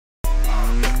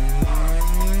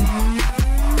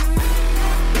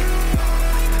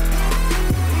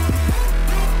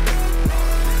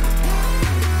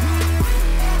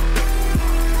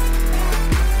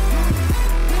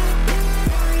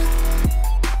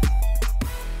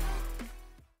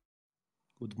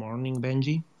Good morning,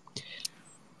 Benji.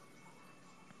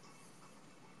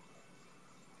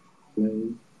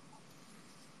 Hello.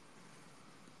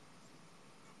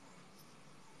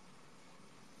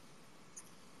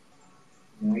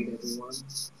 Night, everyone.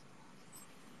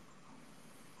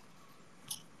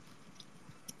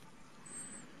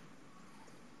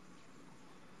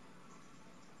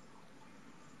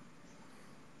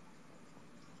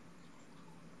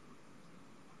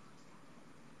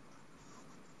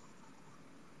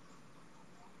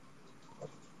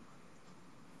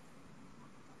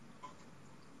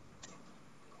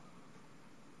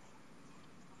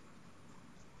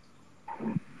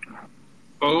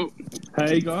 Oh,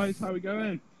 hey guys, how we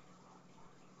going?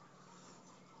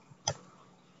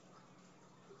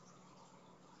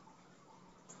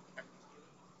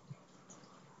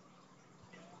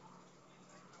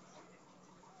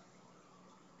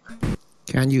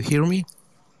 Can you hear me?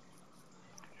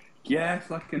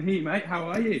 Yes, I can hear you, mate. How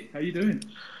are you? How you doing?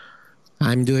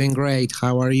 I'm doing great.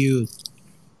 How are you?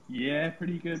 Yeah,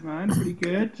 pretty good, man. Pretty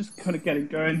good. Just kind of getting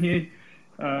going here.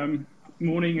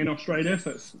 Morning in Australia,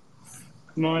 so it's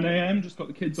 9 a.m. Just got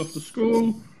the kids off to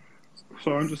school,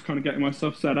 so I'm just kind of getting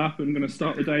myself set up and going to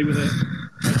start the day with a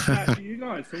chat to you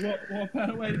guys. So what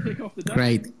better way to kick off the day?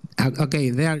 Great. Okay,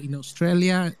 there in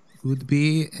Australia would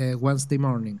be Wednesday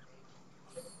morning.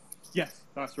 Yes,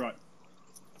 that's right.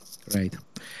 Great.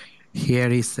 Here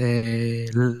is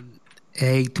 8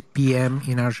 p.m.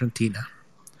 in Argentina.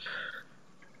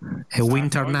 A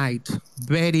winter night.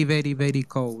 Very, very, very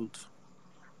cold.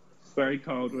 Very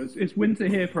cold. It's winter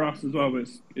here for us as well, but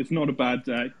it's not a bad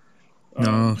day.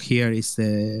 No, here is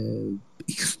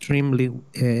extremely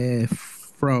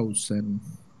frozen.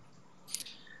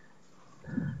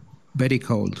 Very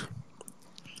cold.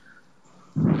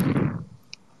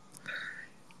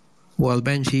 Well,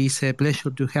 Benji, it's a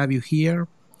pleasure to have you here.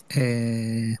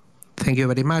 Thank you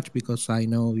very much because I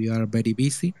know you are very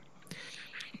busy.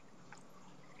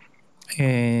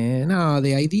 Now,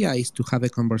 the idea is to have a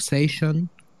conversation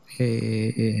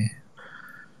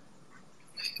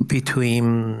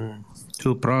between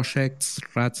two projects.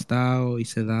 Rats DAO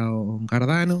is a DAO on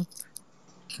Cardano,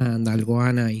 and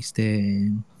Algoanna is the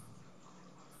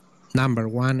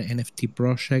 #1 NFT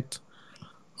project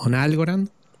on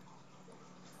Algorand,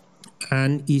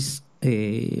 and is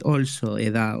also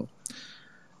a DAO.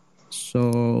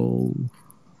 So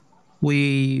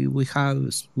we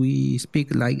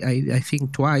speak like I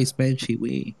think twice, Benji.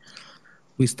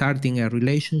 We starting a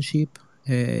relationship,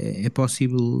 a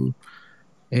possible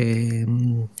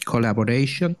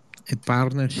collaboration, a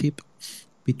partnership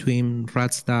between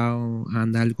RatsDAO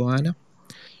and Algoanna.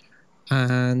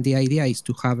 And the idea is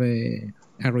to have a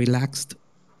relaxed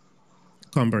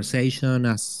conversation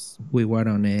as we were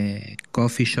on a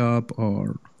coffee shop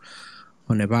or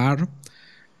on a bar,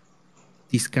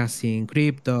 discussing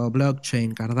crypto,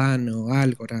 blockchain, Cardano,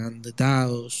 Algorand,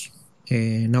 DAOs,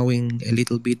 knowing a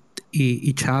little bit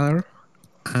each other,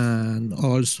 and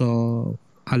also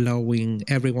allowing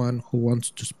everyone who wants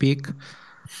to speak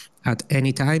at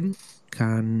any time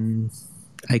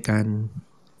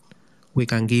we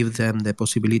can give them the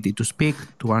possibility to speak,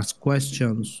 to ask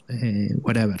questions,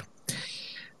 whatever.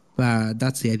 But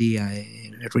that's the idea,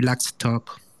 a relaxed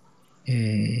talk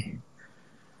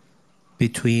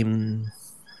between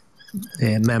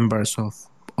members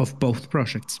of both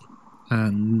projects,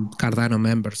 and Cardano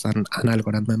members and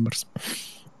Algorand members.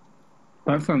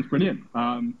 That sounds brilliant.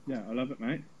 Yeah, I love it,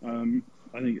 mate.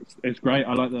 I think it's great.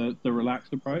 I like the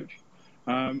relaxed approach.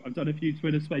 I've done a few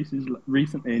Twitter Spaces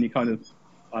recently, and you kind of,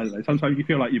 I don't know, sometimes you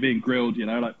feel like you're being grilled, you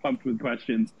know, like pumped with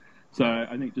questions. So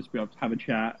I think just to be able to have a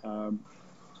chat,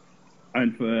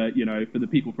 and for the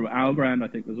people from Algorand, I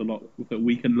think there's a lot that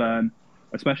we can learn,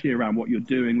 especially around what you're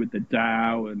doing with the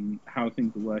DAO and how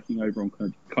things are working over on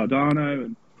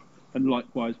Cardano, and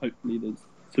likewise, hopefully there's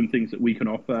some things that we can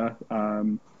offer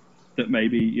that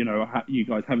maybe you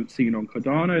guys haven't seen on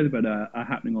Cardano, but are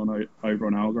happening over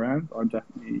on Algorand. I'm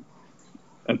definitely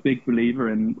a big believer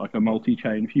in like a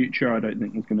multi-chain future. I don't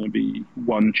think there's going to be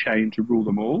one chain to rule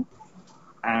them all.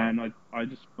 And I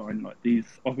just find like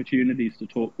these opportunities to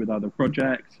talk with other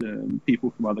projects and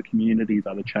people from other communities,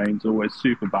 other chains, always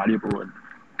super valuable. And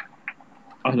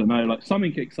I don't know, like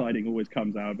something exciting always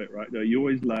comes out of it, right? You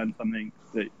always learn something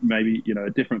that maybe, a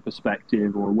different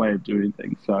perspective or a way of doing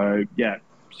things. So yeah,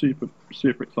 super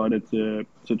excited to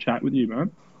chat with you,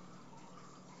 man.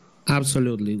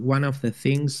 Absolutely. One of the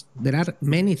things, there are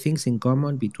many things in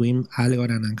common between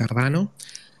Algorand and Cardano.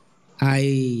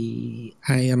 I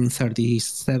am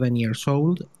 37 years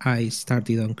old. I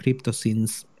started on crypto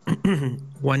since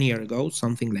 1 year ago,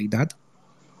 something like that.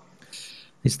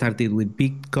 I started with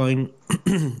Bitcoin,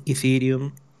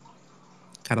 Ethereum,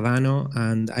 Cardano,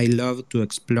 and I love to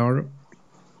explore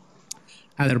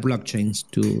other blockchains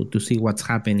to see what's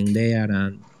happening there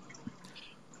and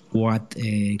what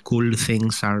cool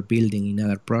things are building in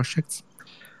other projects.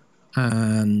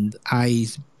 And I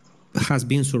has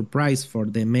been surprised for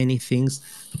the many things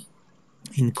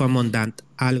in common that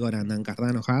Algorand and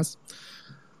Cardano has.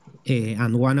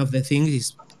 And one of the things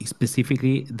is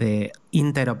specifically the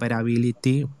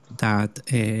interoperability that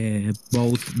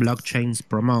both blockchains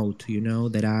promote. You know,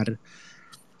 there are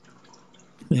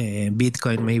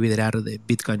Bitcoin, maybe there are the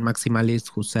Bitcoin maximalists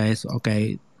who says,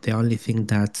 okay, the only thing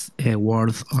that's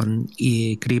worth on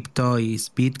crypto is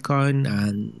Bitcoin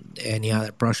and any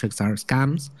other projects are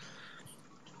scams.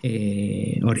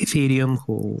 Or Ethereum,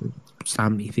 who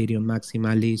some Ethereum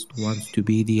maximalist wants to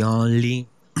be the only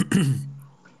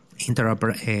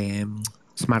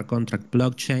smart contract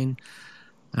blockchain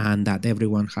and that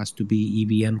everyone has to be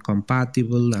EVM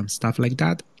compatible and stuff like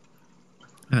that.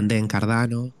 And then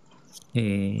Cardano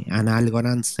and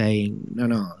Algorand saying,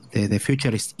 no, the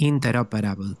future is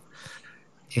interoperable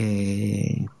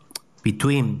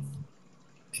between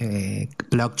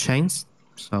blockchains.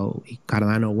 So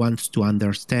Cardano wants to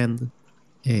understand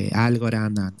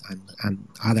Algorand and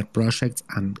other projects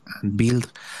and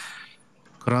build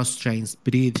cross-chain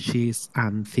bridges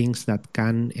and things that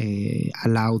can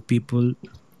allow people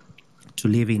to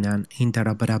live in an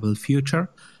interoperable future,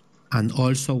 and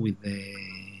also with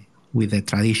the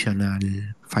traditional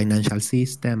financial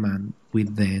system and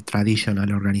with the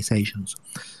traditional organizations.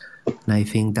 And I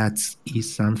think that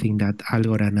is something that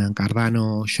Algorand and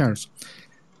Cardano shares.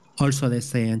 Also the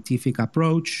scientific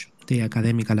approach, the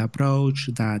academical approach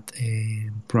that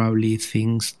probably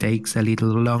things takes a little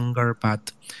longer,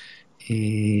 but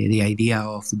the idea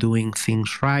of doing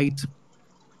things right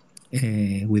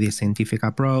with a scientific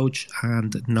approach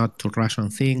and not to rush on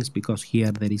things, because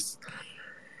here there is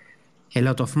a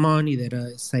lot of money, there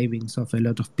are savings of a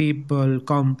lot of people,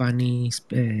 companies,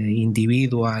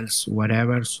 individuals,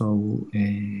 whatever. So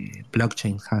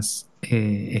blockchain has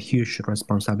a huge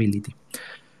responsibility.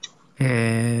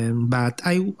 But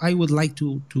I would like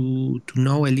to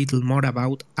know a little more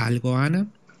about Algoanna.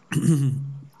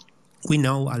 We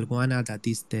know Algoanna, that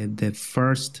is the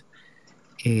first,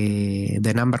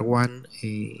 the number one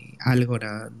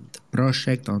Algorand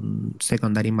project on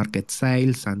secondary market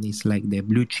sales, and it's like the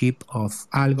blue chip of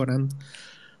Algorand.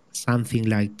 Something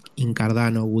like in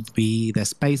Cardano would be the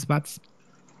space bats.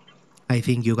 I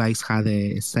think you guys had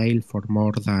a sale for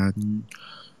more than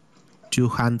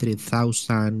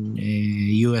 200,000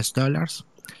 US dollars,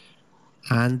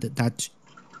 and that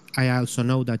I also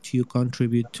know that you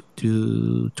contribute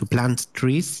to plant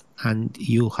trees, and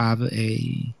you have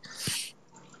a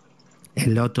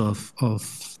lot of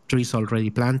trees already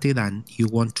planted, and you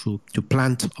want to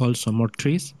plant also more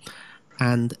trees,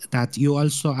 and that you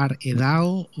also are a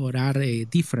DAO or are a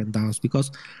different DAOs,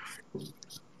 because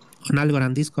on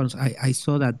Algorand Discourse, I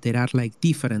saw that there are like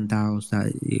different DAOs,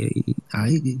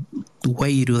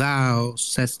 Weiru DAO,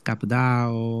 Sescap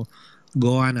DAO,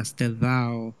 Goanna Stead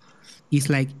DAO. It's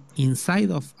like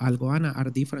inside of Algoanna are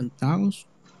different DAOs,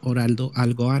 or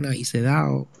Algoanna is a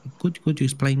DAO. Could you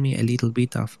explain me a little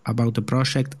bit about the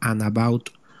project and about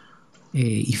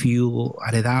if you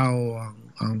are a DAO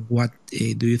and what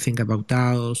do you think about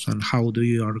DAOs and how do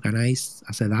you organize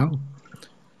as a DAO?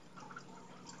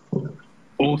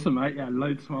 Awesome, mate. Yeah,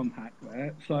 loads to unpack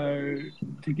there. So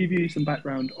to give you some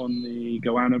background on the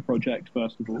Goanna project,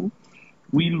 first of all,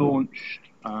 we launched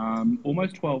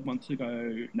almost 12 months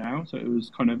ago now. So it was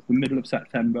kind of the middle of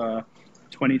September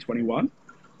 2021.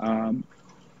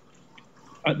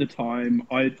 At the time,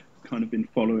 I'd kind of been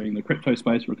following the crypto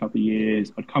space for a couple of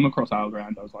years. I'd come across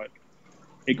Algorand. I was like,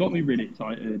 it got me really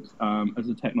excited as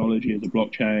a technology, as a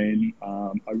blockchain.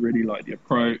 I really liked the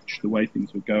approach, the way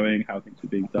things were going, how things were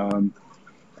being done.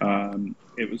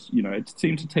 It was, it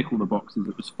seemed to tick all the boxes.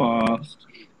 It was fast.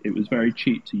 It was very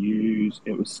cheap to use.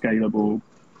 It was scalable.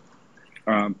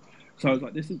 So I was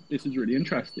like, this is really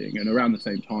interesting. And around the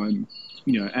same time,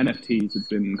 NFTs had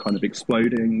been kind of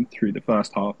exploding through the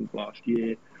first half of last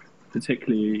year,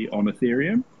 particularly on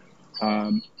Ethereum.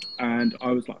 And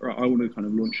I was like, right, I want to kind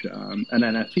of launch an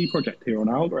NFT project here on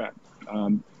Algorand.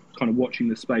 Kind of watching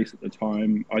the space at the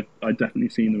time, I definitely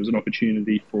seen there was an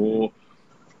opportunity for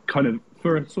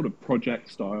a sort of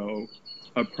project style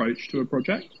approach to a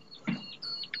project,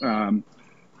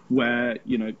 where,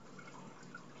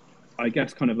 I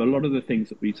guess kind of a lot of the things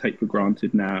that we take for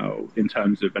granted now in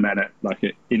terms of an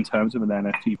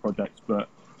NFT project, but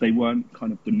they weren't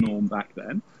kind of the norm back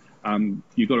then.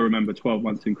 You've got to remember 12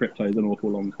 months in crypto is an awful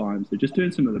long time. So just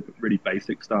doing some of the really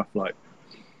basic stuff like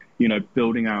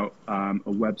building out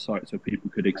a website so people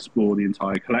could explore the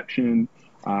entire collection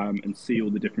and see all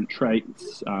the different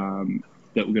traits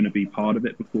that were going to be part of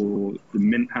it before the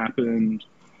mint happened.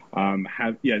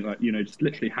 Just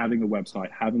literally having a website,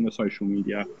 having a social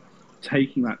media,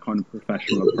 taking that kind of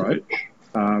professional approach.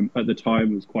 At the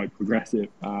time was quite progressive,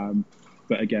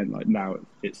 but again, like now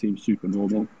it seems super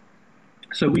normal.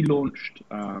 So we launched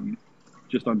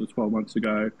just under 12 months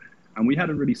ago, and we had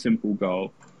a really simple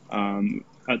goal.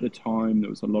 At the time, there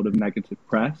was a lot of negative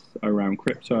press around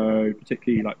crypto,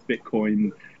 particularly like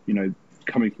Bitcoin,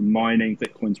 coming from mining.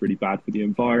 Bitcoin's really bad for the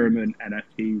environment.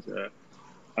 NFTs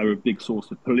are a big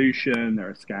source of pollution. They're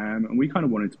a scam. And we kind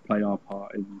of wanted to play our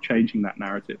part in changing that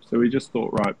narrative. So we just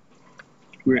thought, right,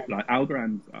 we're like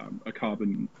Algorand's a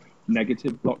carbon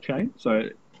negative blockchain. So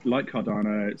like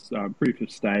Cardano, it's proof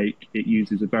of stake. It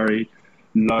uses a very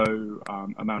low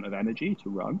amount of energy to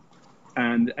run.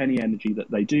 And any energy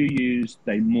that they do use,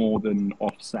 they more than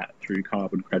offset through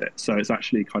carbon credits. So it's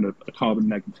actually kind of a carbon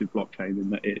negative blockchain in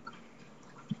that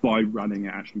by running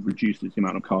it actually reduces the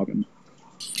amount of carbon.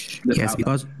 Yes,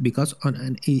 because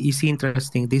it's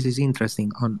interesting. This is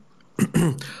interesting on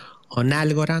on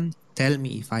Algorand. Tell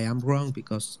me if I am wrong,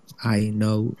 because I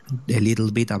know a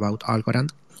little bit about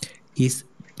Algorand. Is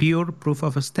pure proof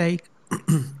of stake,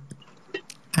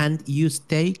 and you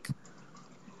stake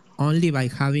only by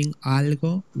having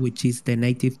Algo, which is the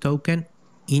native token,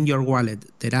 in your wallet.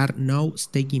 There are no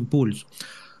staking pools.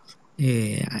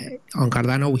 On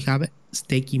Cardano, we have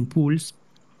staking pools.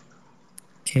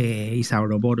 It's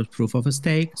Ouroboros proof of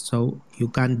stake, so you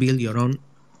can build your own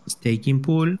staking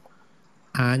pool,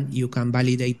 and you can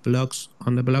validate blocks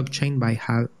on the blockchain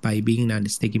by being a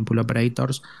staking pool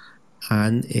operators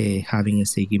and having a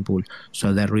staking pool.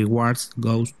 So the rewards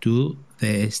goes to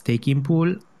the staking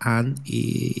pool, and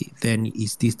then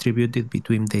is distributed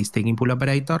between the staking pool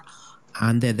operator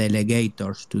and the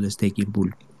delegators to the staking pool.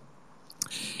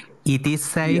 It is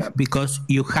safe because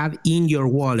you have in your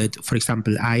wallet, for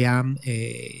example,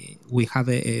 we have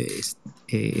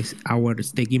our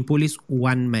staking pool is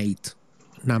one mate,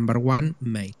 number one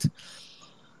mate.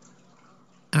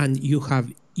 And you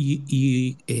have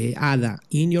ADA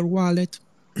in your wallet,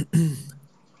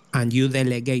 and you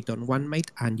delegate on one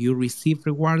mate, and you receive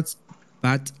rewards,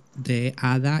 but the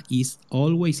ADA is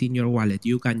always in your wallet.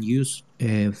 You can use,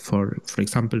 for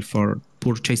example, for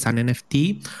purchase an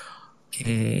NFT,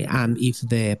 and if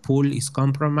the pool is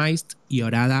compromised, your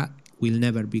ADA will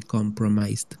never be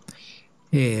compromised.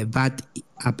 But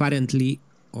apparently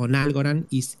on Algorand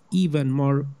is even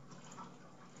more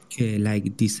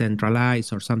like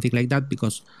decentralized or something like that,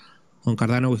 because on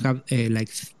Cardano we have like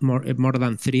more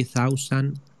than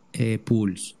 3,000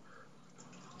 pools.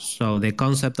 So the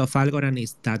concept of Algorand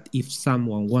is that if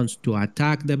someone wants to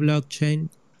attack the blockchain,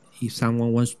 if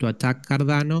someone wants to attack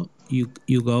Cardano,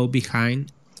 you go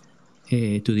behind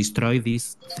to destroy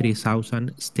these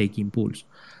 3,000 staking pools.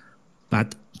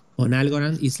 But on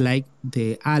Algorand, it's like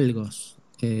the algos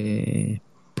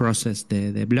process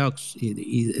the blocks.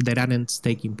 There aren't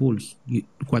staking pools.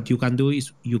 What you can do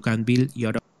is you can build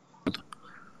your own.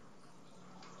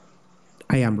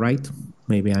 I am right?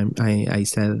 Maybe I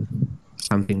said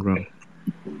something wrong.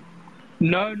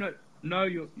 No,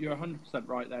 you're 100%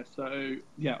 right there. So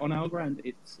yeah, on Algorand,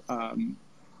 it's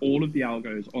all of the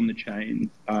algos on the chain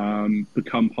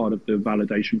become part of the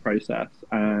validation process,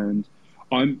 and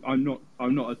I'm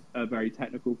not a very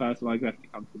technical person. I definitely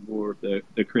come from more of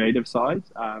the creative side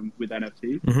with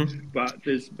NFTs. Mm-hmm. But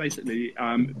there's basically,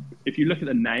 if you look at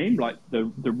the name, like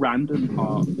the random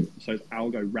part, so it's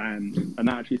Algorand, and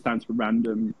that actually stands for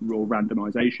random or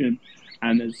randomization.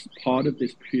 And as part of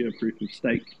this pure proof of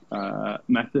stake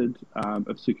method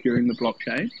of securing the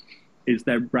blockchain, is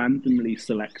they're randomly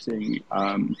selecting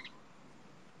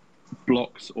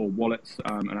blocks or wallets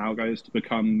and algos to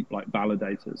become like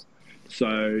validators.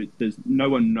 So there's no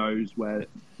one knows where,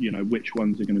 which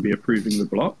ones are going to be approving the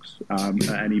blocks at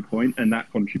any point, and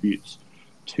that contributes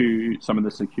to some of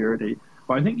the security.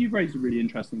 But I think you've raised a really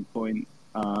interesting point,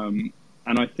 and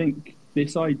I think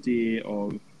this idea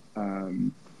of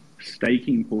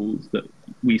staking pools that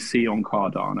we see on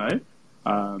Cardano,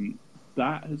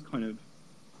 that has kind of,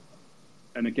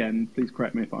 and again, please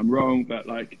correct me if I'm wrong, but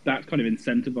like that's kind of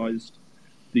incentivized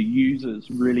the users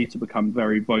really to become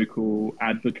very vocal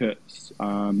advocates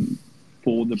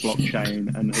for the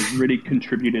blockchain, and has really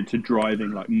contributed to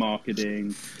driving like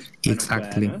marketing.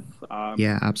 Exactly.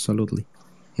 Yeah, absolutely.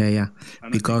 Yeah.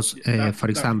 Because, for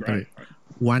example, great, right?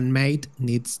 one mate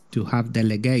needs to have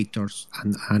delegators,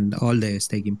 and all the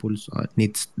staking pools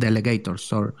needs delegators.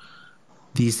 So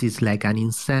this is like an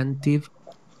incentive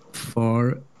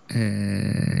for,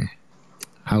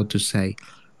 how to say,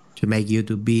 to make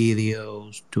YouTube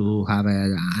videos, to have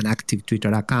an active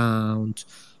Twitter account,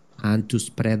 and to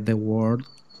spread the word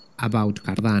about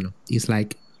Cardano. It's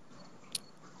like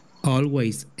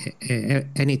always,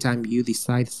 anytime you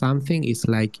decide something, it's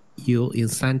like you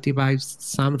incentivize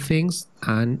some things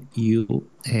and it's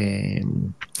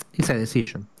a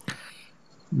decision.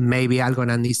 Maybe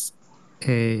Algorand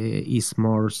is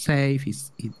more safe.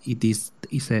 It is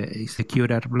a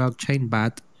securer blockchain,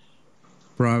 but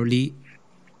probably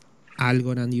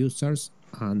Algorand users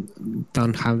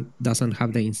doesn't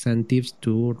have the incentives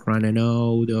to run a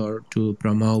node or to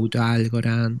promote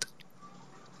Algorand.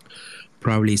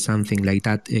 Probably something like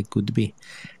that it could be.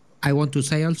 I want to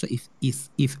say also,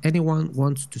 if anyone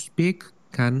wants to speak,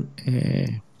 can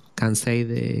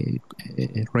say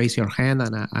raise your hand,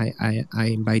 and I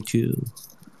invite you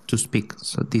to speak.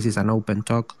 So this is an open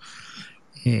talk,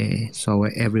 so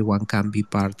everyone can be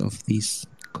part of this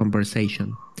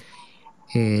conversation.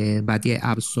 But yeah,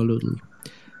 absolutely.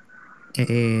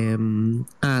 And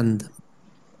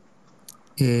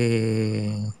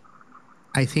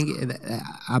I think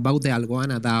about the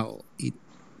Algoanna DAO,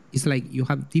 it's like you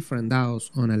have different DAOs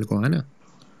on Algoanna.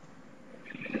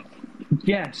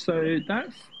 Yeah, so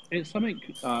it's something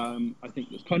I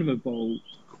think that's kind of evolved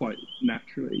quite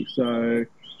naturally. So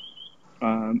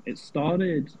it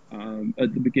started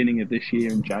at the beginning of this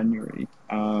year in January.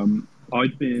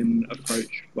 I'd been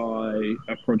approached by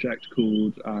a project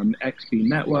called XP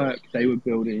Network. They were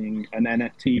building an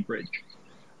NFT bridge.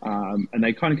 And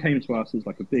they kind of came to us as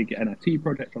like a big NFT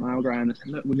project on Algorand. They said,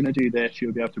 look, we're going to do this.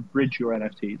 You'll be able to bridge your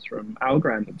NFTs from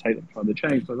Algorand and take them to other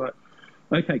chains. So I was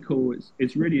like, okay, cool.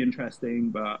 It's really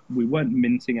interesting, but we weren't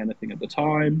minting anything at the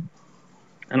time.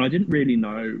 And I didn't really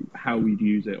know how we'd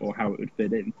use it or how it would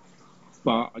fit in.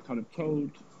 But I kind of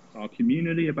told our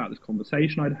community about this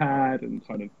conversation I'd had, and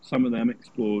kind of some of them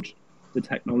explored the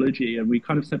technology. And we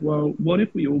kind of said, well, what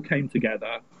if we all came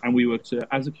together and we were to,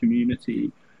 as a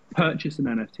community, purchase an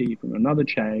NFT from another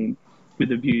chain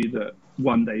with a view that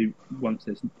one day, once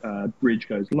this bridge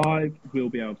goes live, we'll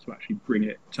be able to actually bring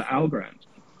it to Algorand.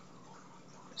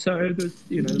 So there's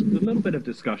a little bit of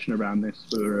discussion around this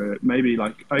for maybe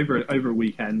like over a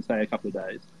weekend, say a couple of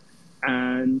days,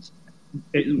 and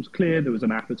it was clear there was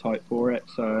an appetite for it.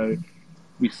 So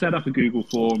we set up a Google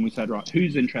form. We said, right,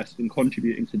 who's interested in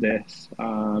contributing to this?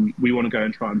 We want to go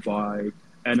and try and buy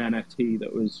an NFT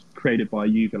that was created by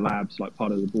Yuga Labs, like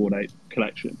part of the Bored Ape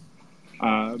collection.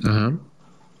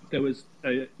 There was,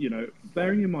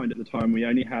 bearing in mind at the time, we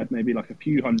only had maybe like a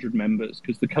few hundred members,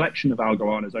 because the collection of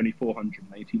Algoanna is only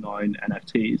 489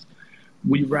 NFTs.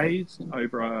 We raised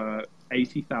over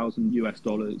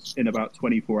 $80,000 in about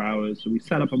 24 hours. So we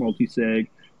set up a multi-sig.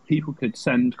 People could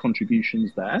send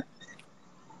contributions there.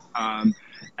 And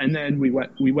then we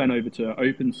went over to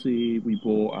OpenSea. We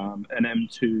bought an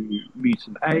M2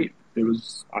 Mutant Ape.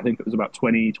 I think it was about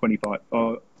 20, 25.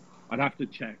 I'd have to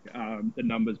check the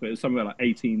numbers, but it was somewhere like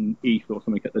 18 ETH or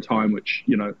something at the time, which,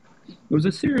 it was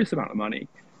a serious amount of money.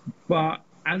 But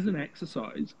as an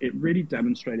exercise, it really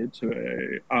demonstrated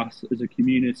to us as a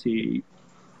community,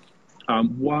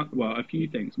 a few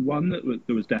things. One, that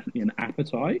there was definitely an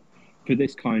appetite for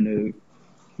this kind of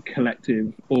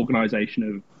collective organization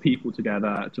of people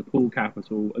together to pool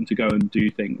capital and to go and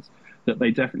do things that they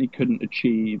definitely couldn't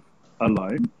achieve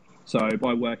alone. So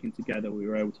by working together, we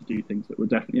were able to do things that were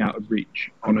definitely out of reach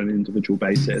on an individual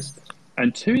basis.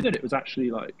 And two, that it was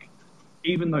actually like,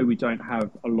 even though we don't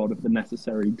have a lot of the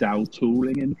necessary DAO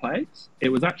tooling in place, it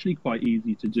was actually quite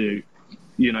easy to do.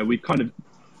 We've kind of,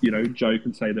 joke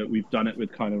and say that we've done it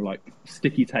with kind of like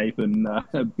sticky tape and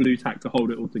blue tack to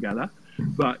hold it all together.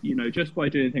 But, just by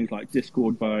doing things like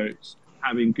Discord votes,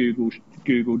 having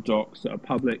Google Docs that are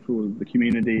public for all of the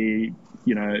community,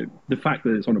 the fact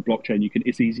that it's on a blockchain,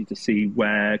 it's easy to see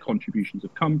where contributions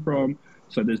have come from.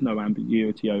 So there's no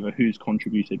ambiguity over who's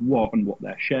contributed what and what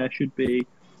their share should be.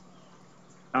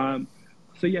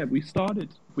 So yeah, we started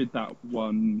with that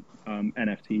one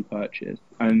NFT purchase,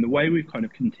 and the way we've kind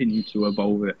of continued to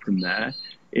evolve it from there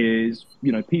is,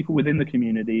 people within the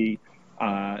community,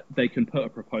 they can put a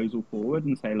proposal forward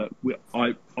and say, look,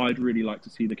 I'd really like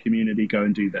to see the community go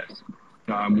and do this.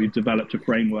 We've developed a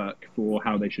framework for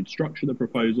how they should structure the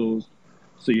proposals.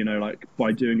 So,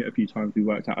 by doing it a few times, we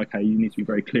worked out, okay, you need to be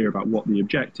very clear about what the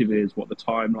objective is, what the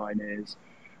timeline is.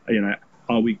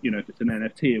 Are we, if it's an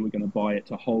NFT, are we going to buy it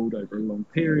to hold over a long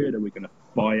period? Are we going to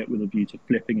buy it with a view to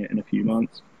flipping it in a few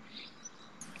months?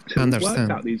 So we've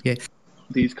worked out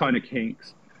these kind of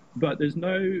kinks, but there's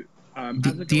no... the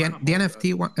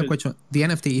NFT, question. The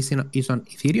NFT is on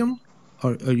Ethereum,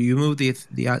 or you moved the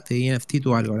NFT to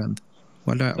Algorand?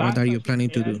 What are you planning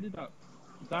to do?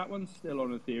 that one's still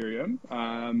on Ethereum.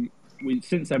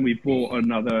 Since then we've bought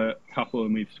another couple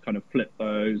and we've kind of flipped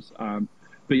those.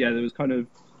 But yeah, there was kind of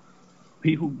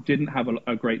people didn't have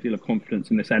a great deal of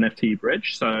confidence in this NFT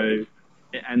bridge, so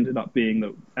it ended up being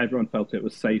that everyone felt it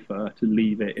was safer to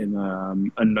leave it in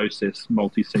a Gnosis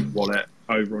multi-sig wallet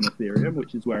over on Ethereum,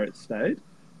 which is where it stayed.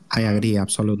 I agree,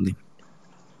 absolutely.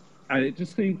 And it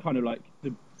just seemed kind of like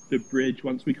the bridge,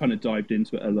 once we kind of dived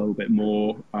into it a little bit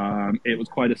more, it was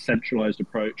quite a centralized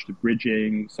approach to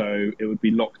bridging. So it would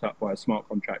be locked up by a smart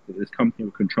contract that this company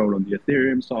would control on the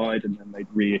Ethereum side, and then they'd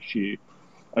reissue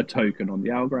a token on the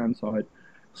Algorand side.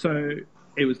 So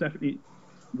it was definitely,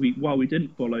 while we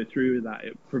didn't follow through with that,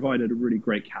 it provided a really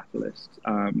great catalyst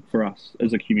for us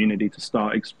as a community to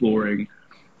start exploring,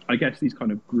 I guess, these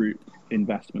kind of group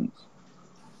investments.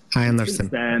 I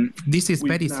understand. Then this is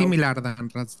very similar than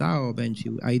RatsDAO,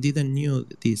 Benji. I didn't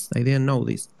know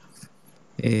this.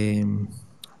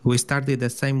 We started the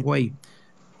same way.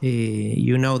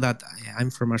 You know that I'm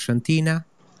from Argentina.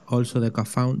 Also, the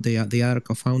other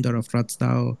co-founder of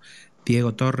RatsDAO,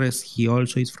 Diego Torres, he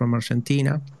also is from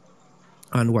Argentina.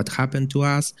 And what happened to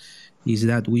us is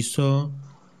that we saw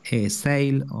a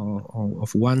sale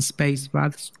of one space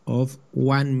bus of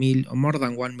more than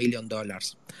 $1 million.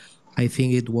 I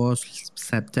think it was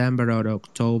September or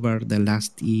October the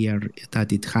last year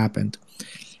that it happened.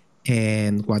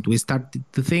 And what we started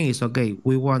to think is, okay,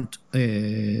 we want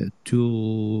that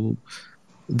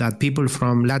people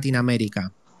from Latin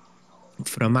America,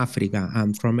 from Africa,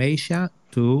 and from Asia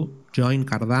to join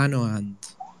Cardano and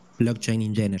blockchain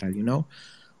in general.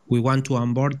 We want to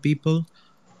onboard people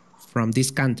from these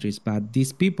countries, but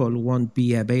these people won't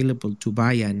be available to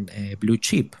buy a blue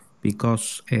chip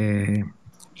because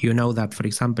you know that, for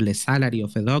example, a salary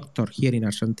of a doctor here in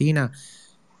Argentina,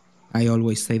 I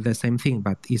always say the same thing,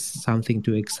 but it's something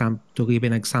to give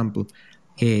an example,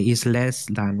 is less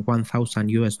than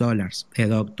 $1,000 a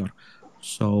doctor.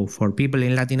 So for people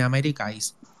in Latin America,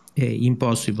 it's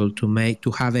impossible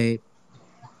to have a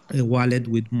wallet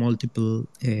with multiple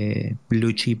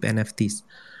blue chip NFTs.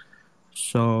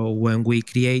 So when we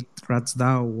create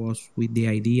RatsDAO was with the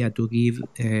idea to give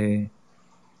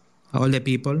all the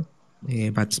people,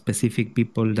 but specific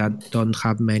people that don't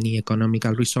have many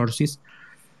economical resources,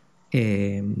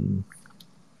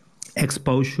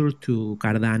 exposure to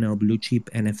Cardano blue chip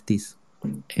NFTs.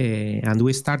 And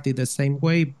we started the same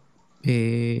way,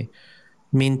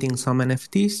 minting some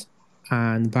NFTs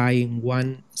and buying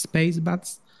one space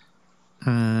bus.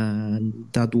 And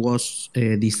that was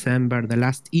December the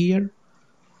last year.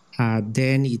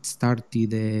 Then it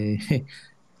started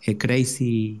a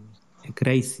crazy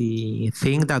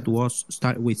thing that was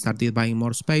we started buying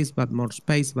more space, but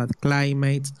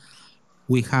climates.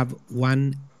 We have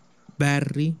one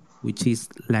berry, which is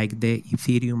like the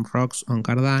Ethereum rocks on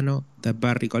Cardano, the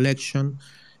berry collection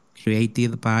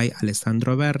created by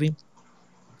Alessandro Berry,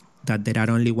 that there are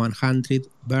only 100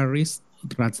 berries.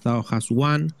 RatsDAO has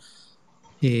one.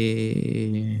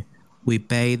 We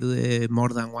paid more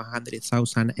than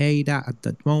 100,000 ADA at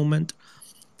that moment,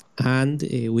 and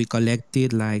we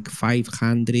collected like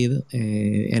 500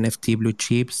 NFT blue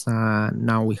chips.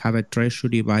 Now we have a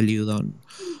treasury valued on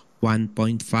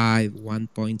 1.5,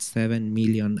 1.7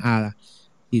 million ADA.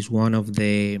 Is one of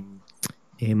the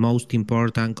most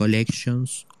important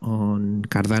collections on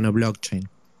Cardano blockchain.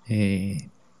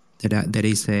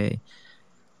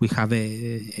 We have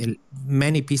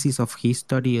many pieces of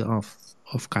history of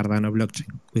Cardano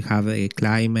blockchain. We have a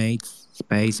climate,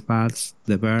 space paths,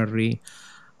 the berry,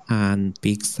 and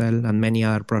Pixel, and many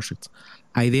other projects.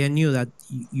 I didn't knew that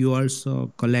you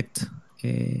also collect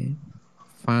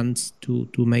funds to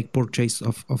make purchase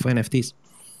of NFTs.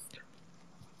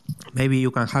 Maybe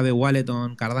you can have a wallet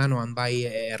on Cardano and buy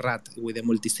a rat with a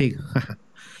multisig.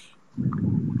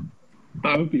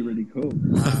 That would be really cool.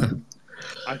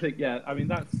 I think, yeah, I mean,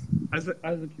 that's as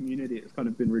a community, it's kind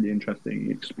of been really interesting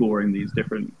exploring these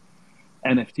different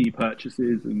NFT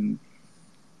purchases, and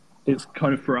it's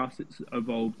kind of, for us, it's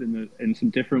evolved in some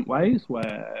different ways,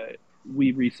 where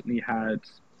we recently had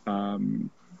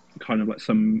kind of like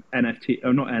some NFT,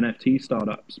 or not NFT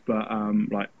startups, but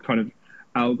like kind of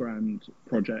Algorand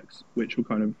projects, which were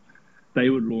kind of, they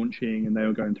were launching and they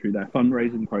were going through their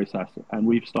fundraising process, and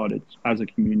we've started as a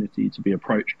community to be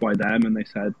approached by them, and they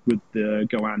said, would the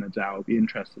Algoanna DAO be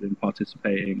interested in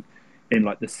participating in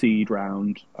like the seed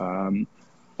round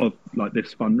of like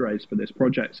this fundraise for this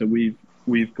project? So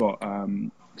we've got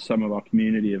some of our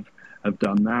community have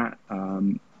done that,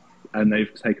 and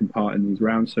they've taken part in these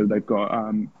rounds, so they've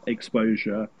got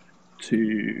exposure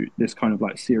to this kind of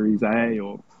like Series A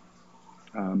or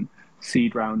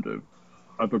seed round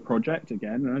of a project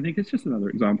again. And I think it's just another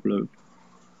example of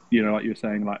like you were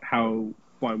saying, like how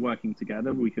by working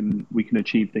together we can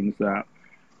achieve things that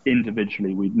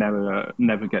individually we'd never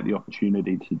get the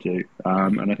opportunity to do.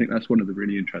 And I think that's one of the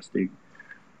really interesting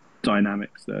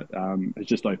dynamics that has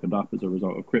just opened up as a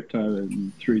result of crypto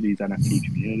and through these NFT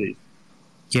communities.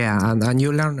 Yeah, and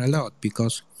you learn a lot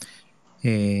because,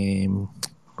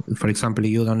 for example,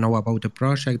 you don't know about a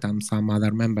project and some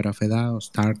other member of a DAO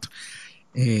start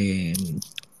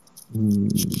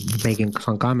making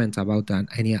some comments about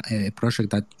any project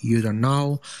that you don't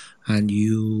know, and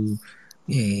you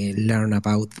learn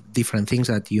about different things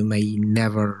that you may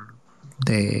never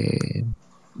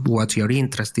what you're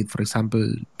interested. For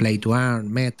example, play to earn,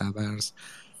 metaverse,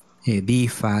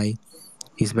 DeFi.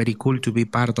 It's very cool to be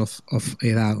part of a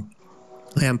DAO.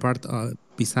 I am part of,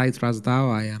 besides Trust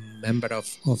DAO, I am member of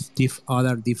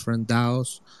other different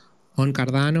DAOs on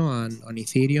Cardano and on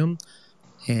Ethereum,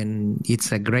 and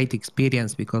it's a great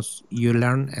experience because you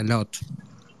learn a lot.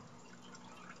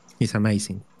 It's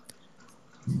amazing.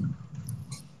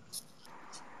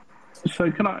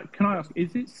 So can I ask?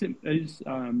 Is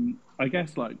I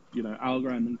guess like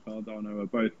Algorand and Cardano are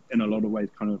both in a lot of ways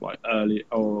kind of like early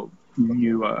or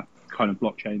newer kind of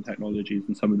blockchain technologies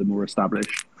than some of the more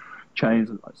established chains,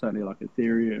 certainly like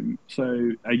Ethereum.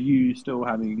 So are you still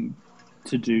having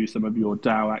to do some of your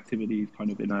DAO activities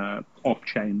kind of in a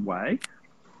off-chain way?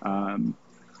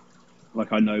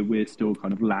 Like I know we're still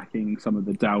kind of lacking some of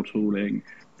the DAO tooling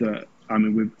that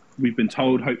we've been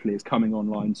told hopefully it's coming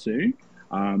online soon,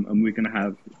 and we're going to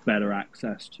have better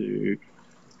access to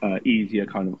easier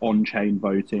kind of on-chain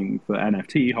voting for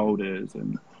NFT holders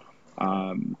and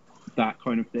that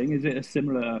kind of thing. Is it a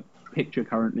similar picture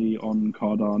currently on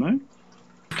Cardano?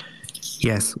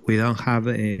 Yes, we don't have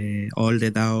all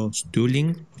the DAOs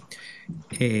tooling,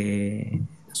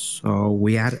 so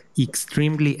we are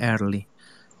extremely early.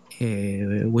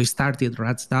 We started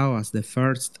Rats DAO as the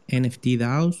first NFT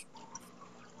DAOs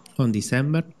on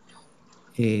December.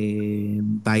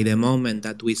 By the moment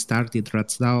that we started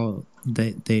Rats DAO,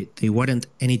 there weren't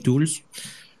any tools.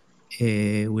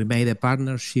 We made a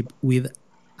partnership with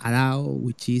a DAO,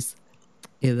 which is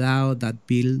a DAO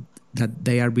that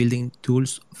they are building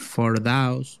tools for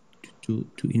DAOs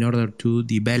in order to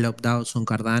develop DAOs on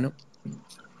Cardano,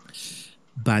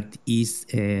 but is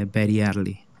very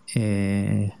early.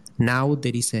 Now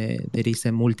there is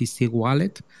a multi-sig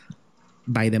wallet.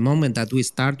 By the moment that we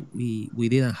start, we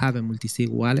didn't have a multi-sig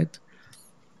wallet.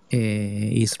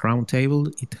 It's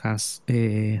Roundtable. It has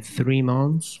 3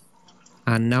 months,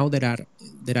 and now there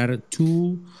are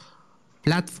 2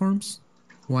 platforms.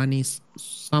 One is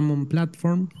Summon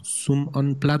platform, Zoom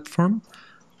on platform,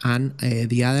 and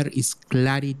the other is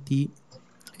Clarity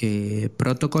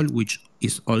protocol, which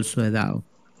is also a DAO.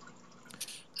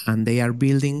 And they are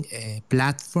building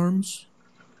platforms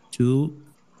to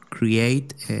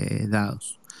create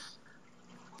DAOs,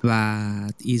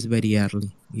 but it's very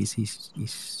early.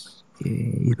 It's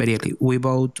very early. We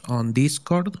vote on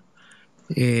Discord.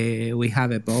 We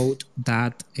have a vote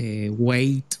that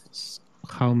weights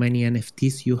how many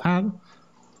NFTs you have,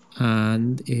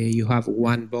 and you have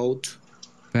 1 vote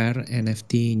per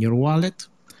NFT in your wallet.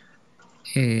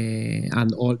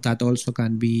 And all that also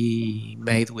can be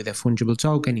made with a fungible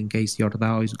token in case your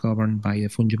DAO is governed by a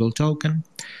fungible token.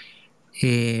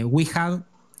 We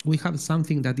have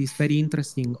something that is very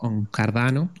interesting on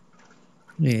Cardano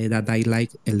that I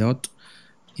like a lot,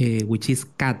 which is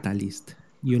Catalyst.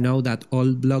 You know that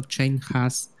all blockchain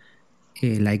has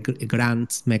like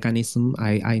grants mechanism.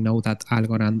 I know that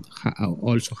Algorand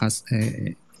also has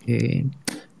a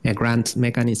grant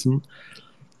mechanism.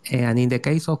 And in the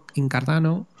case of in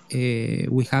Cardano,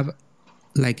 we have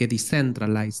like a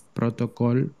decentralized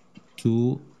protocol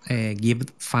to give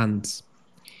funds,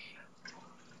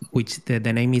 which the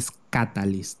name is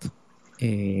Catalyst.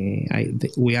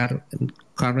 We are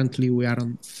currently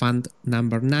on fund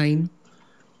number 9,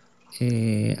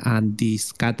 and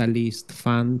these Catalyst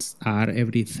funds are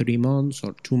every 3 months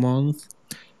or 2 months.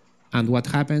 And what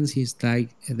happens is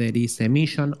like there is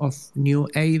emission of new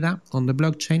ADA on the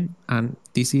blockchain, and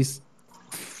this is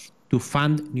to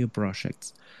fund new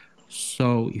projects.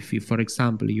 So if you, for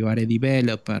example, you are a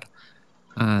developer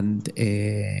and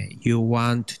you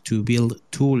want to build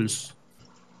tools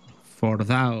for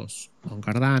DAOs on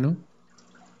Cardano,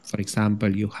 for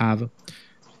example, you have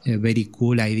a very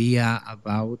cool idea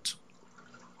about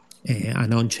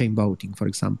an on-chain voting, for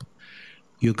example.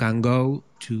 You can go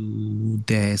to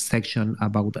the section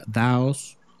about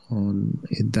DAOs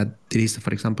that there is,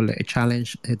 for example, a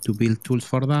challenge to build tools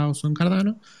for DAOs on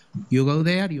Cardano. You go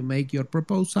there, you make your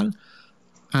proposal,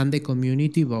 and the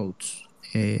community votes.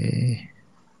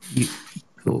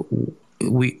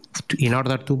 in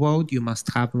order to vote, you must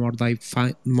have more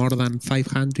than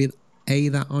 500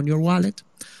 ADA on your wallet,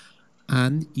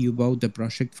 and you vote the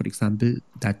project, for example,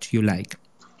 that you like.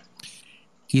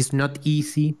 It's not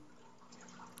easy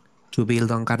to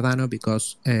build on Cardano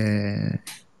because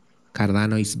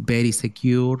Cardano is very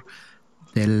secure.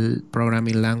 The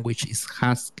programming language is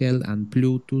Haskell and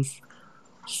Bluetooth.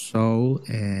 So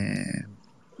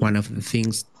one of the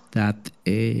things that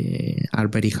are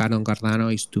very hard on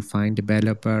Cardano is to find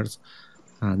developers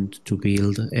and to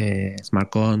build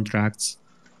smart contracts.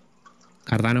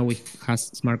 Cardano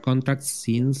has smart contracts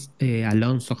since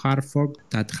Alonso hard fork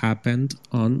that happened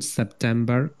on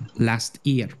September last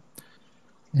year.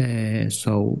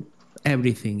 So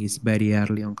everything is very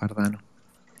early on Cardano.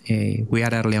 We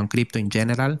are early on crypto in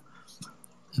general,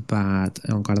 but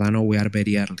on Cardano we are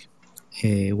very early.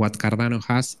 What Cardano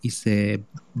has is a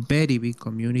very big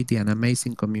community, an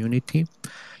amazing community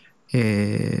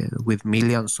with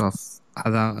millions of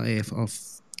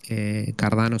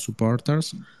Cardano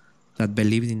supporters that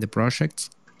believe in the projects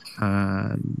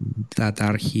and that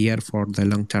are here for the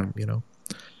long term.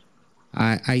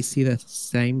 I see the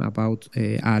same about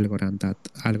Algorand, that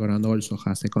Algorand also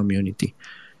has a community.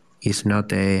 It's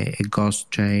not a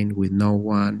ghost chain with no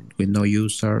one, with no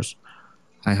users.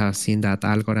 I have seen that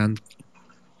Algorand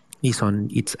is on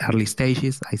its early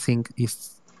stages. I think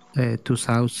it's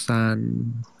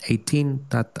 2018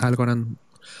 that Algorand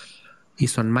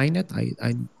is on mainnet. I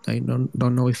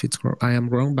don't know if I am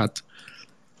wrong, but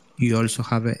you also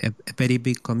have a very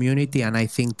big community, and I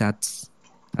think that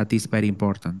is very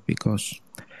important because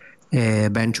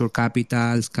venture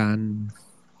capitals can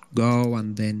go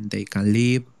and then they can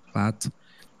leave, but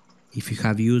if you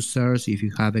have users, if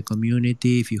you have a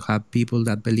community, if you have people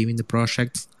that believe in the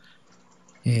projects,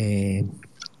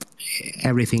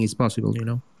 everything is possible.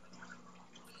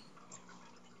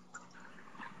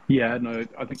 Yeah, no,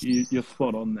 I think you're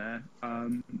spot on there.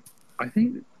 I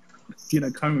think,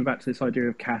 coming back to this idea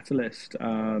of Catalyst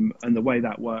and the way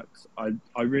that works, I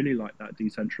really like that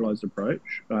decentralized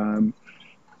approach.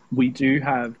 We do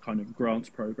have kind of grants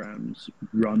programs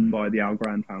run by the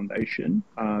Algorand Foundation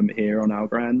here on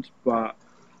Algorand, but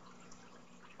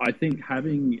I think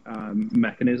having a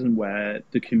mechanism where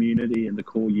the community and the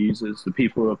core users, the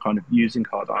people who are kind of using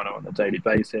Cardano on a daily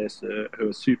basis, who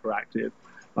are super active,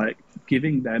 like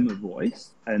giving them a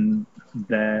voice and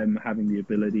them having the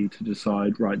ability to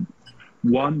decide, right,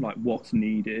 one, like what's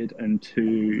needed, and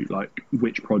two, like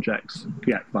which projects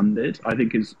get funded, I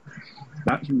think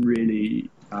that's really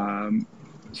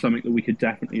something that we could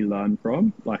definitely learn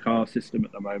from. Like our system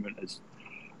at the moment has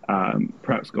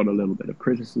perhaps got a little bit of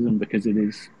criticism because it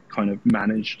is kind of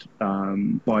managed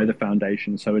by the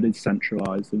foundation, so it is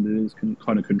centralized and it is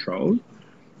kind of controlled.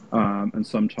 And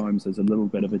sometimes there's a little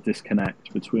bit of a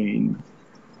disconnect between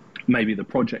maybe the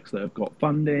projects that have got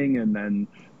funding and then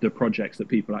the projects that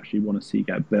people actually want to see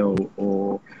get built,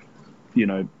 or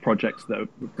projects that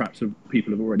perhaps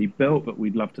people have already built, but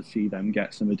we'd love to see them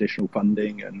get some additional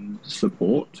funding and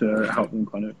support to help them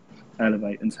kind of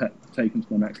elevate and take them to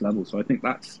the next level. So I think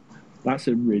that's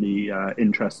a really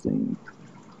interesting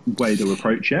way to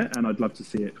approach it, and I'd love to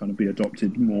see it kind of be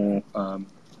adopted more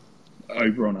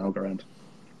over on Algorand.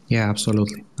 Yeah,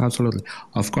 absolutely.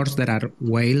 Of course, there are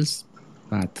whales,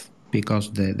 but because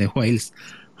the whales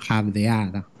have the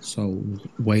ADA, so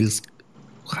whales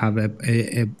have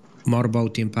a more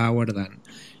voting power than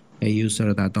a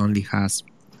user that only has,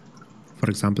 for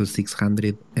example,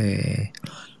 600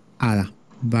 ADA.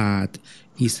 But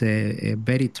it's a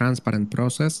very transparent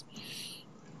process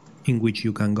in which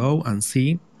you can go and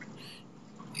see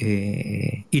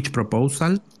each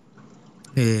proposal,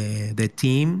 the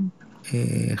team,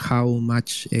 how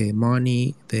much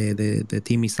money the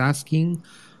team is asking,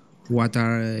 what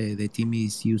are the team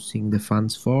is using the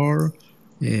funds for,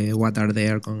 what are they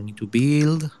going to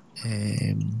build,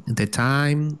 the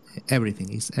time,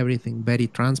 everything very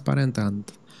transparent,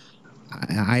 and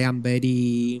I am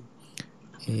very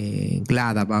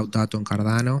glad about that on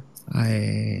Cardano.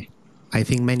 I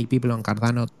think many people on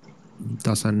Cardano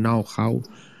doesn't know how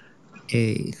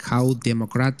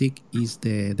democratic is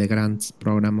the grants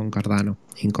program on Cardano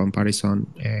in comparison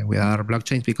with other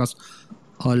blockchains, because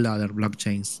all other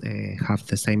blockchains have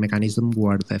the same mechanism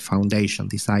where the foundation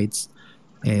decides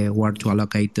where to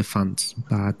allocate the funds,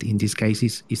 but in this case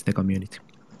it's the community.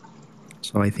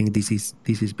 So I think this is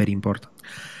very important.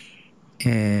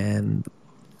 And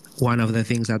one of the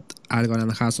things that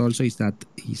Algorand has also is that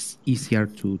it's easier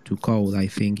to code. I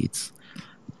think it's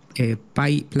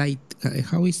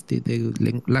how is the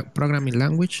programming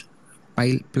language?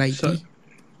 PyTeal.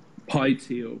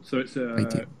 So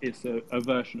it's a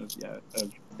version of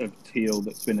teal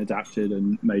that's been adapted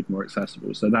and made more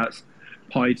accessible. So that's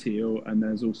PyTeal, and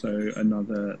there's also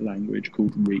another language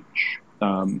called Reach.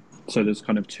 So there's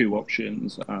kind of two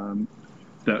options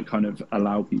that kind of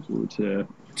allow people to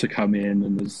come in,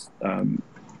 and there's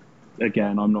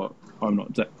again, I'm not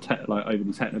like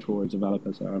overly technical or a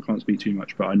developer, so I can't speak too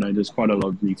much, but I know there's quite a lot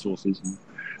of resources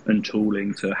and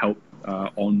tooling to help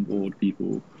onboard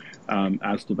people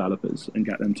as developers and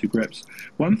get them to grips.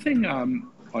 One thing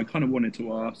I kind of wanted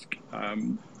to ask,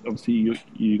 obviously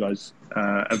you guys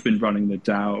have been running the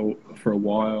DAO for a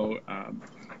while,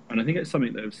 and I think it's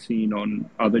something that I've seen on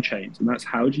other chains, and that's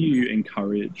how do you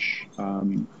encourage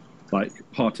like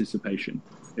participation?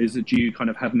 Do you kind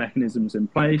of have mechanisms in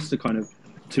place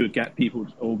to get people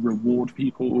or reward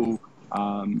people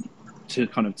to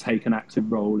kind of take an active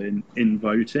role in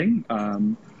voting?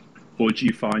 Or do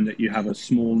you find that you have a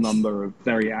small number of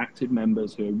very active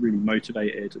members who are really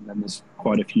motivated, and then there's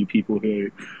quite a few people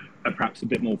who are perhaps a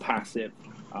bit more passive,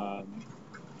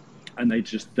 and they're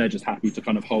just happy to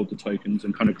kind of hold the tokens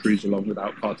and kind of cruise along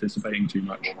without participating too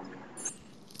much?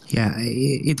 Yeah,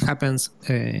 it happens.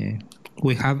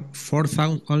 We have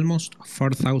almost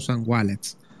 4,000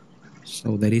 wallets.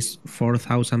 So there is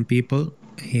 4,000 people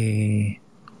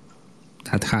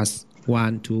that has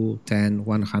 1, 2, 10,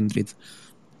 100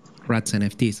 rats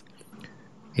NFTs.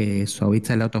 So it's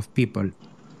a lot of people.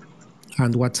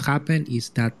 And what's happened is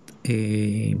that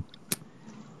you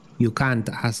can't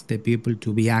ask the people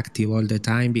to be active all the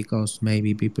time, because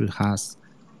maybe people has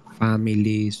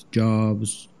families,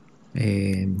 jobs,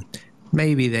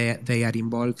 maybe they are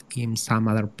involved in some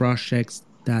other projects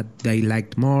that they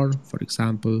liked more. For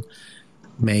example,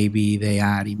 maybe they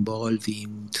are involved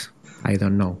in, I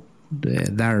don't know,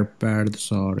 the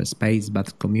Birds or Space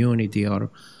Bat community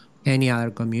or any other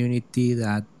community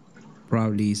that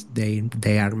probably is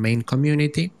their main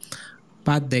community,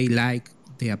 but they like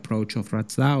the approach of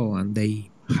RatsDAO and they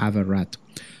have a rat,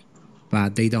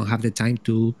 but they don't have the time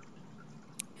to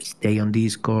stay on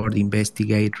Discord,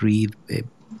 investigate, read,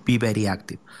 be very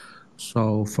active.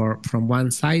 So from one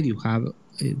side, you have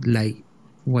like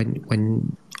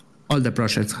when all the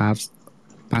projects have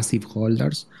passive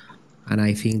holders, and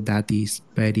I think that is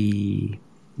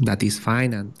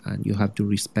fine, and you have to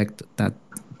respect that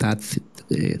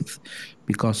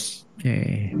because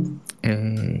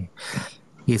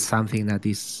it's something that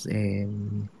is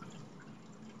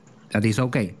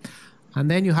okay. And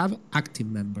then you have active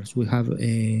members. We have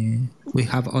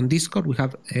on Discord, we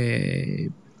have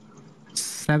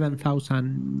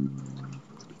 7,000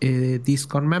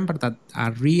 Discord members that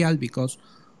are real, because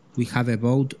we have a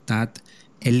vote that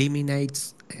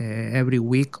eliminates every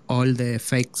week all the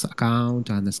fake accounts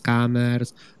and the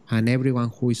scammers, and everyone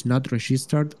who is not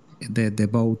registered. The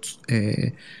vote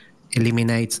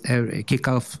eliminates, kick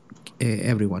off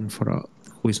everyone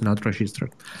who is not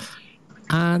registered.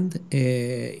 And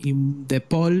in the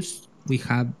polls, we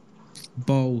have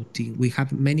voting. We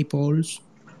have many polls,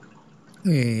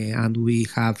 and we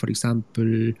have, for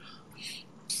example,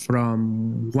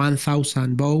 from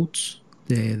 1,000 votes,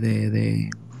 the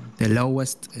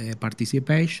lowest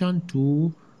participation,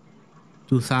 to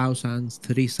 2,000,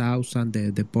 3,000,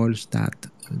 the polls that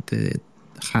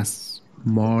has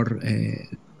more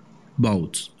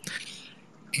votes.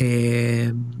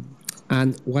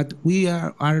 And what we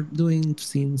are doing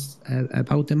since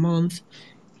about a month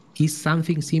is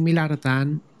something similar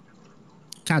than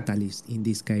Catalyst in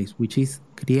this case, which is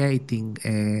creating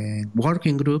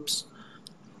working groups.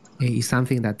 Is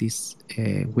something that is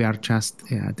we are just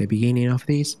at the beginning of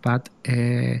this, but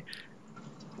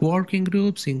working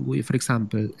groups for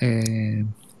example,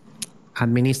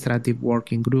 administrative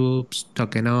working groups,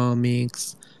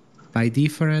 tokenomics, by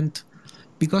different.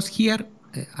 Because here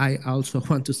I also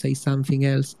want to say something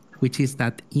else, which is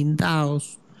that in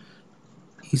DAOs,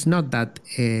 it's not that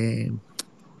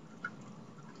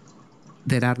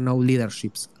there are no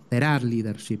leaderships. There are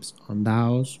leaderships on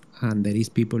DAOs, and there is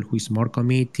people who is more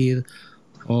committed,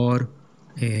 or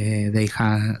they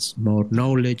has more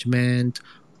knowledgement,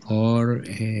 or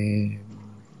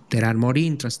they are more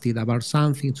interested about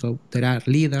something. So there are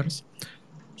leaders.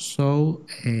 So,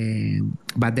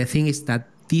 but the thing is that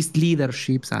these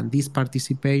leaderships and this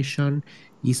participation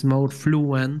is more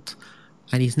fluent,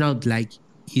 and it's not like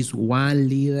it's one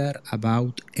leader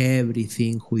about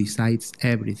everything who decides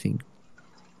everything.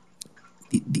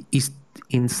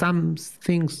 In some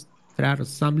things there are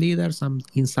some leaders, and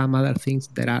in some other things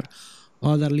there are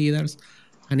other leaders,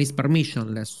 and it's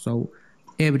permissionless. So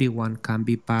everyone can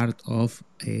be part of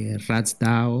Rats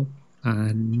DAO,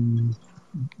 and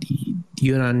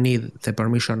you don't need the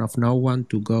permission of no one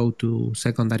to go to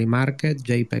secondary market,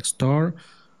 JPEG store,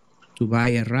 to buy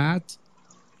a rat,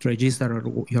 register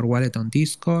your wallet on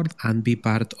Discord and be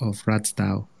part of Rats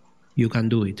DAO. You can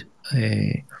do it.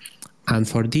 And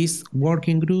for these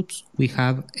working groups, we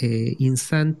have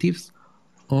incentives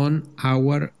on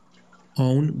our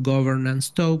own governance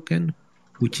token,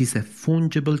 which is a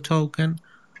fungible token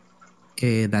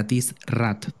that is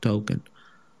RAT token.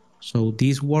 So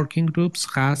these working groups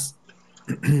has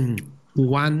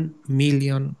 1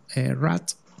 million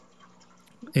RAT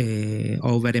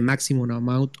over a maximum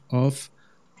amount of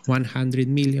 100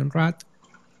 million RAT.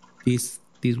 These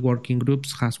working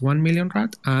groups has 1 million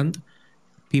RAT, and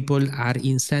people are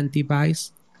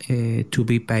incentivized to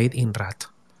be paid in RAT.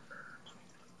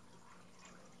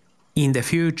 In the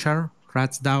future,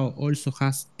 RatsDAO also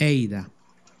has ADA.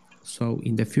 So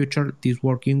in the future, these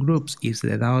working groups, if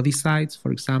the DAO decides,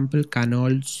 for example, can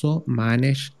also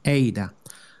manage ADA.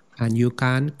 And you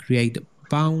can create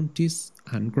bounties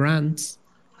and grants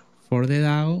for the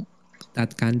DAO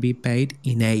that can be paid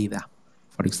in ADA.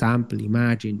 For example,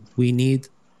 imagine we need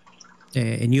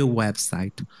a new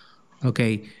website.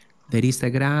 Okay, there is a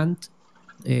grant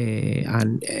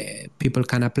and people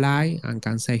can apply and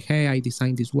can say, hey, I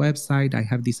designed this website. I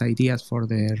have these ideas for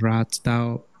the Rats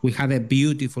DAO. We have a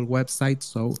beautiful website,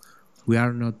 so we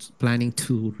are not planning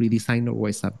to redesign our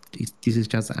website. This is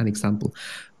just an example.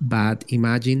 But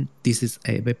imagine this is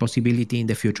a possibility in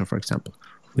the future, for example.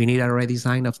 We need a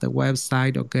redesign of the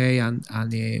website, okay, and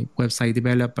a website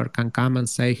developer can come and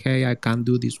say, hey, I can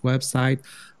do this website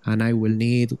and I will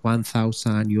need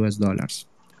 1,000 US dollars.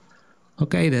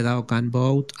 Okay, the DAO can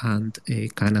vote and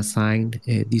can assign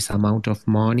this amount of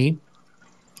money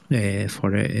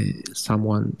for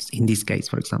someone, in this case,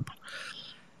 for example.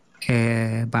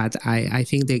 But I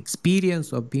think the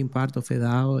experience of being part of a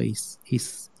DAO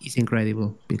is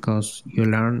incredible because you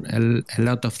learn a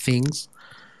lot of things.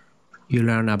 You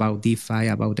learn about DeFi,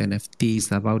 about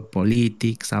NFTs, about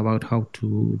politics, about how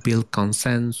to build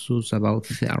consensus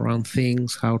around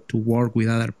things, how to work with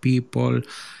other people.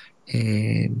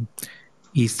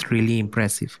 Is really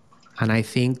impressive. And I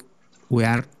think we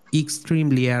are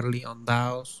extremely early on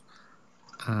DAOs.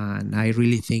 And I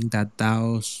really think that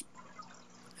DAOs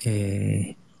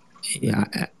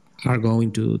are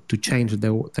going to change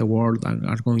the world and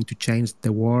are going to change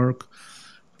the work.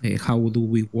 How do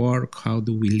we work? How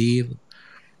do we live?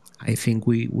 I think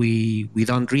we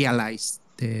don't realize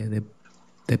the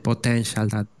potential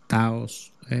that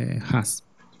DAOs has,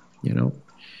 you know?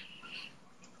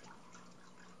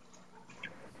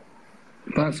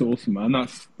 That's awesome, man.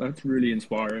 That's really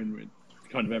inspiring with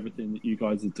kind of everything that you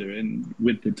guys are doing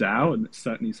with the DAO, and it's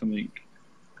certainly something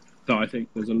that I think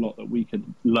there's a lot that we could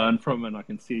learn from. And I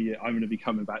can see I'm going to be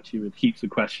coming back to you with heaps of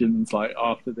questions like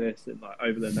after this and like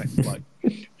over the next like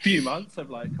few months of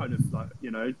like kind of like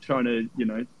trying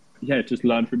to just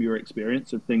learn from your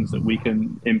experience of things that we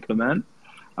can implement,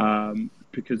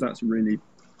 because that's really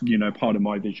part of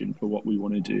my vision for what we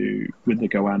want to do with the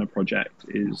Algoanna project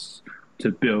is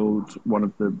to build one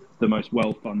of the most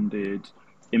well-funded,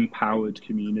 empowered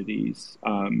communities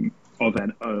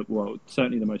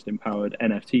certainly the most empowered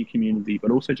NFT community,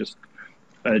 but also just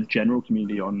a general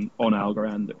community on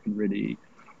Algorand that can really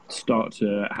start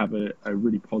to have a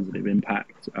really positive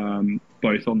impact,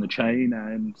 both on the chain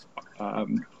and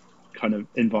kind of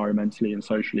environmentally and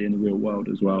socially in the real world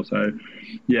as well. So,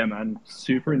 yeah, man,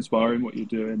 super inspiring what you're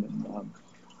doing, and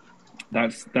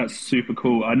that's super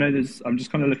cool. I know I'm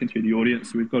just kind of looking through the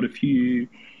audience. So we've got a few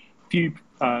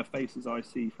faces I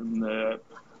see from the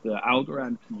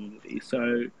Algorand community.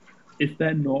 So if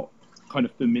they're not kind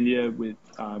of familiar with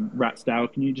Rats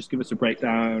DAO, can you just give us a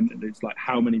breakdown? It's like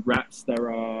how many rats there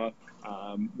are,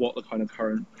 what the kind of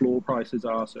current floor prices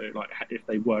are. So like if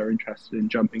they were interested in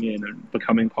jumping in and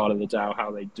becoming part of the DAO,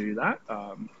 how they do that.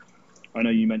 I know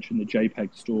you mentioned the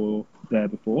JPEG store there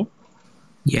before.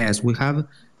 Yes, we have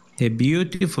a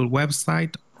beautiful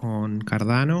website on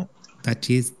Cardano that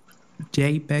is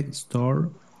JPEG store.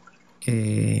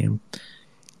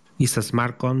 It's a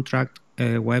smart contract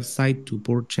website to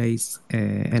purchase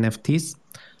NFTs,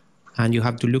 and you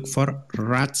have to look for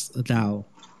Rats DAO.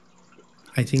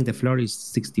 I think the floor is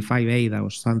 65 ADA or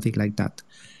something like that.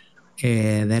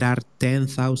 There are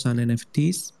 10,000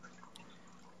 NFTs,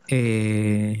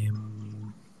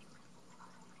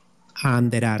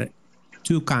 and there are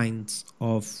two kinds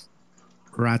of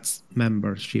Rats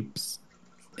memberships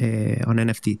on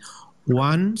NFT.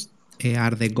 One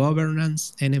are the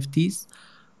governance NFTs,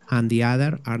 and the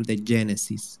other are the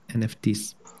Genesis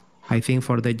NFTs. I think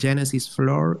for the Genesis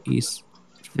floor is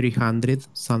 300,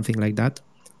 something like that,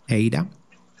 ADA.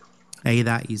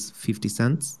 ADA is 50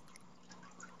 cents.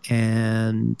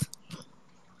 And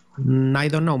I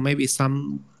don't know, maybe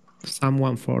some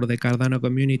someone for the Cardano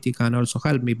community can also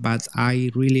help me, but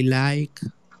I really like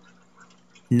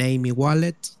Namey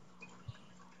Wallet.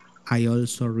 I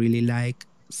also really like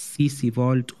CC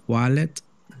Vault Wallet.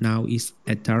 Now is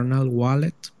Eternal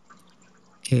Wallet.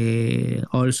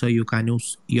 Also, you can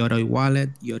use Yoroi Wallet.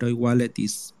 Yoroi Wallet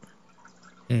is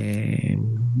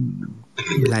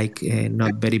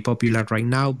not very popular right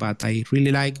now, but I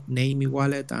really like Namey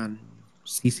Wallet and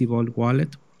CC Vault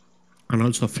Wallet, and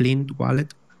also Flint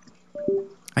Wallet.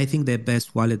 I think the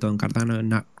best wallet on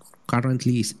Cardano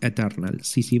currently is Eternal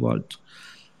CC Vault,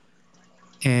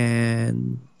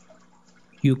 and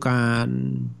you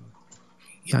can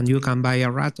buy a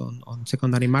rat on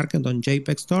secondary market on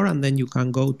JPEG store, and then you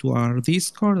can go to our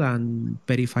Discord and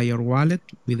verify your wallet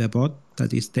with a bot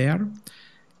that is there,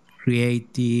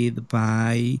 created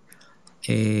by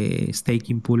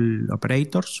staking pool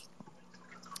operators.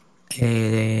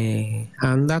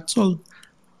 And that's all.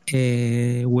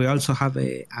 We also have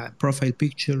a profile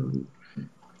picture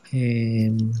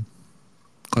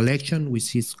collection,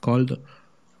 which is called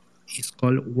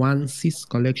Onesies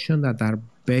collection, that are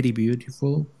very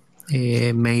beautiful,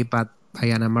 made by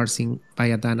an amazing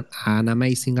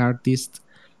artist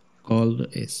called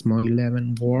Small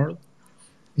 11 World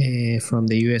from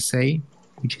the USA,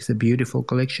 which is a beautiful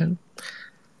collection.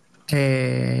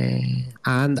 And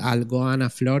Algoanna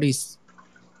floor is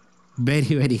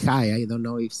very, very high. I don't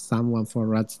know if someone for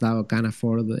Rats DAO can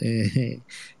afford an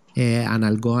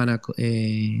Algoanna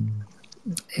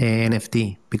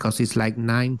NFT, because it's like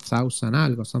 9,000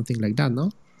 algo, something like that, no?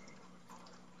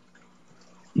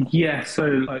 Yeah, so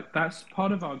like that's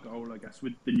part of our goal, I guess,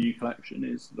 with the new collection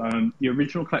is the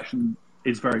original collection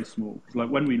is very small. Like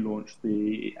when we launched,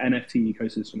 the NFT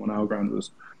ecosystem on Algorand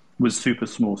was super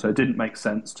small, so it didn't make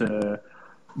sense to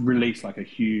release like a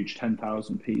huge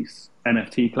 10,000 piece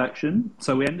NFT collection.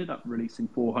 So we ended up releasing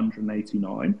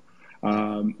 489.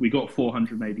 We got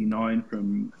 489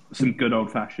 from some good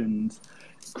old fashioned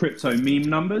crypto meme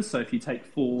numbers. So if you take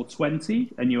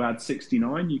 420 and you add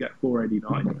 69, you get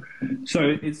 489.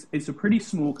 So it's a pretty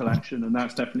small collection, and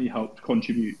that's definitely helped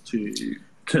contribute to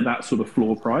that sort of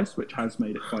floor price, which has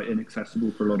made it quite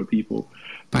inaccessible for a lot of people.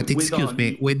 But excuse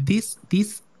me, with this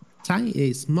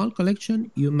small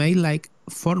collection, you made like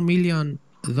 $4 million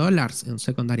in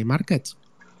secondary markets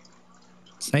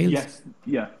sales. Yes,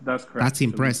 yeah, that's correct. That's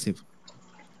impressive. So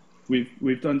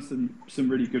we've done some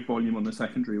really good volume on the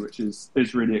secondary, which is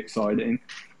really exciting.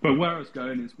 But where I was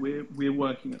going is we're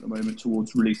working at the moment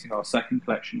towards releasing our second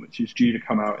collection, which is due to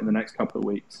come out in the next couple of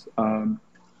weeks. And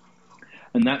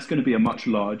that's going to be a much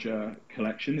larger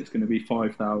collection. It's going to be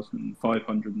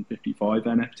 5,555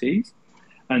 NFTs.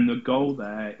 And the goal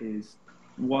there is,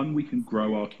 one, we can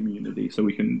grow our community, so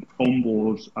we can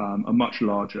onboard a much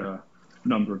larger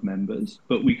number of members,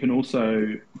 but we can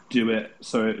also do it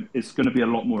so it's going to be a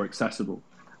lot more accessible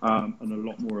and a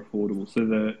lot more affordable. So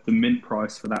the mint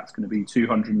price for that's going to be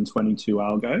 222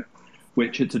 algo,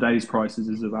 which at today's prices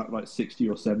is about like 60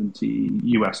 or 70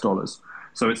 US dollars.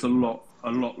 So it's a lot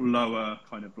lower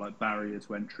kind of like barrier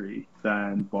to entry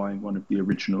than buying one of the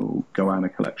original Goanna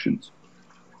collections.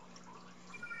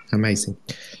 Amazing.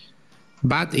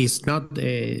 But it's not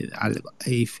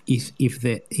if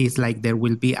it's like there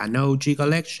will be an OG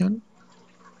collection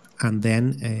and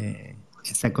then a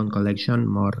second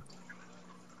collection with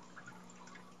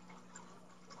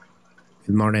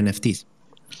more NFTs.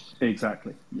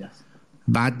 Exactly. Yes.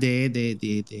 But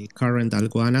the current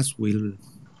Algoannas will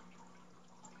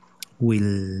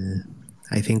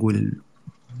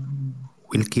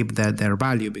keep their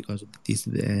value, because it is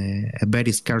a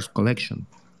very scarce collection.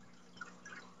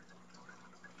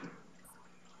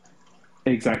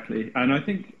 Exactly, and I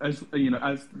think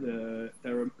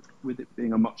with it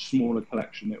being a much smaller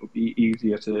collection, it would be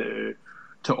easier to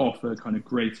offer kind of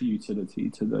greater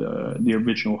utility to the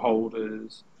original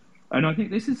holders. And I think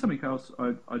this is something else.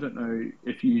 I don't know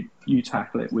if you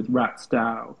tackle it with Rats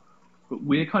DAO, but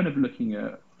we're kind of looking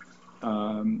at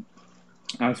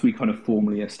as we kind of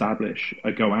formally establish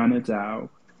a Goanna DAO.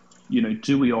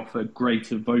 Do we offer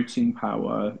greater voting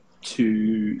power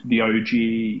to the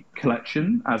OG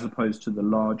collection as opposed to the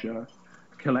larger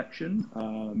collection,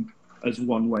 as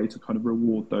one way to kind of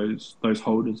reward those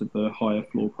holders of the higher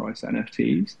floor price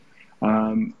NFTs.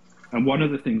 And one of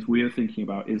the things we are thinking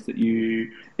about is that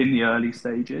in the early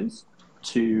stages,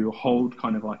 to hold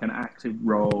kind of like an active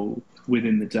role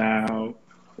within the DAO,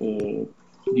 or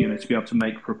to be able to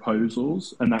make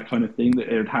proposals and that kind of thing,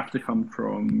 that it would have to come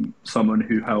from someone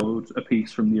who held a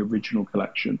piece from the original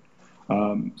collection.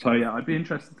 So yeah, I'd be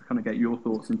interested to kind of get your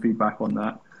thoughts and feedback on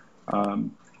that.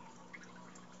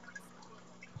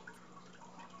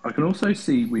 I can also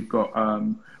see we've got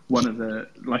one of the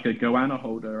like a Goanna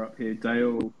holder up here,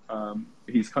 Dale.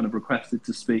 He's kind of requested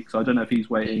to speak, so I don't know if he's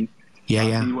waiting. Yeah, If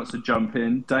yeah. he wants to jump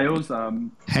in. Dale's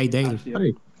Hey, Dale.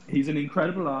 actually he's an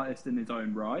incredible artist in his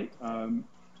own right.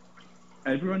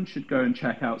 Everyone should go and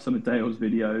check out some of Dale's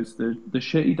videos. The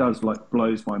shit he does like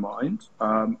blows my mind.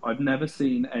 I've never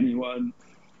seen anyone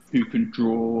who can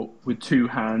draw with two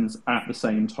hands at the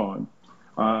same time.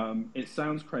 It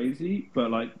sounds crazy,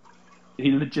 but like he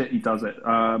does it.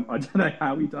 I don't know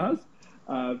how he does,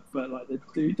 but like the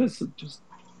dude does some just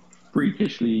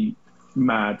freakishly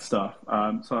mad stuff.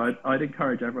 So I'd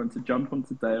encourage everyone to jump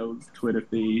onto Dale's Twitter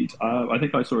feed. I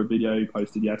think I saw a video he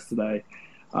posted yesterday,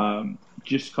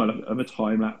 just kind of a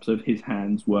time lapse of his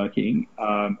hands working,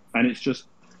 and it's just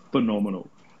phenomenal.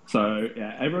 So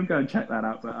yeah, everyone go and check that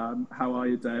out. But how are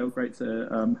you, Dale? Great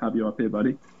to have you up here,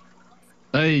 buddy.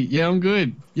 Hey, yeah, I'm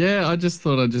good. Yeah, I just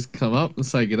thought I'd just come up and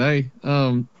say g'day.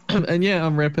 And yeah,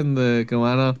 I'm repping the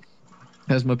Goanna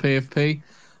as my PFP.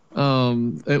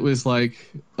 It was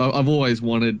like I've always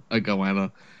wanted a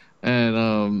Goanna,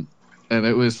 and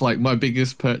it was like my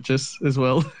biggest purchase as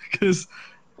well because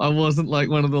I wasn't like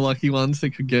one of the lucky ones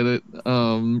that could get it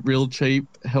real cheap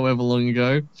however long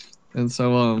ago, and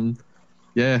so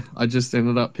yeah, I just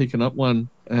ended up picking up one,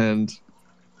 and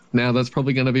now that's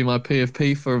probably going to be my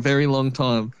PFP for a very long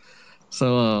time.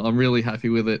 So I'm really happy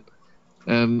with it,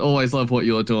 and always love what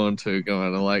you're doing too,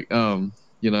 Goanna. Like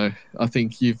I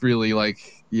think you've really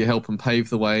like you're helping pave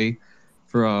the way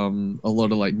for a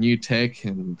lot of like new tech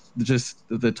and just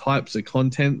the types of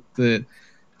content that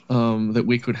that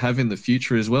we could have in the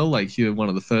future as well. Like you're one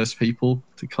of the first people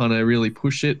to kind of really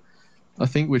push it, I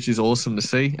think, which is awesome to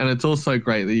see. And it's also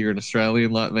great that you're an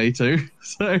Australian like me too.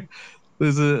 So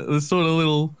there's sort of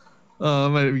little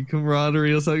maybe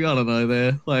camaraderie or something. I don't know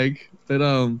there.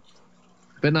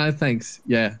 But no, thanks.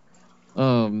 Yeah.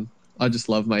 I just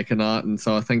love making art, and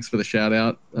so thanks for the shout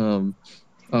out.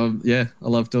 Yeah, I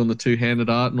love doing the two-handed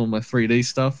art and all my 3D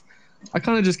stuff. I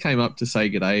kind of just came up to say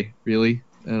g'day, really,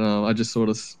 and I just sort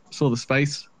of saw the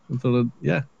space and thought,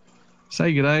 yeah,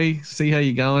 say g'day, see how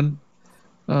you're going.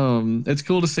 It's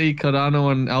cool to see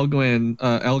Cardano and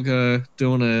Alga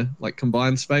doing a like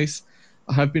combined space.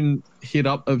 I have been hit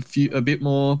up a bit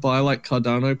more by like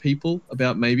Cardano people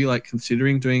about maybe like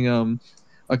considering doing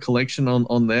a collection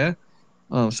on there.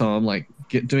 So I'm like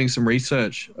doing some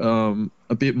research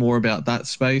a bit more about that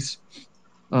space.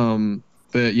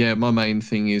 But yeah, my main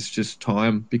thing is just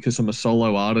time because I'm a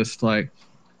solo artist. Like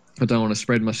I don't want to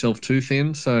spread myself too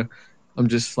thin, so I'm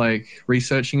just like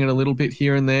researching it a little bit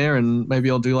here and there, and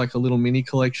maybe I'll do like a little mini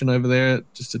collection over there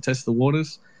just to test the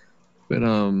waters. But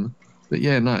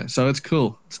yeah, no. So it's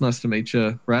cool. It's nice to meet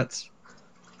you, Rats,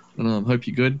 and hope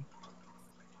you're good.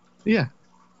 But yeah.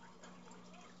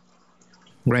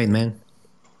 Great, man.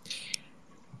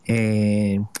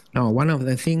 No, one of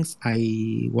the things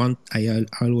I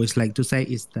always like to say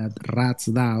is that Rats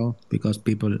DAO, because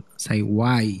people say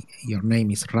why your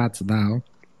name is Rats DAO,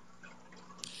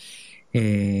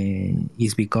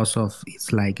 is because of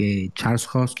it's like Charles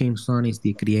Hoskinson is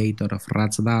the creator of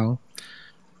Rats DAO,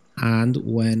 and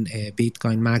when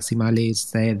Bitcoin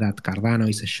maximalist said that Cardano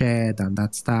is a shed and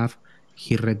that stuff,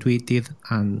 he retweeted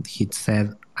and he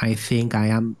said, "I think I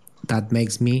am. That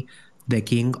makes me the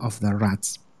king of the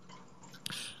rats."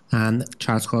 And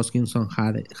Charles Hoskinson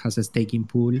has a staking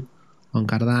pool on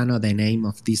Cardano. The name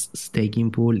of this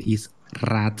staking pool is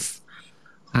Rats.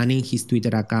 And in his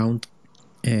Twitter account,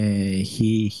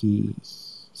 he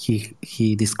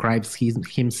describes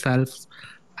himself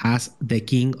as the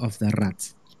king of the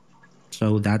rats.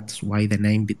 So that's why the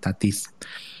name that is.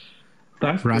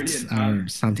 That's rats brilliant. are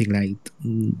something like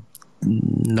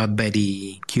not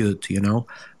very cute,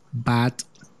 but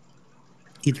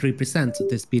it represents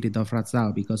the spirit of Rats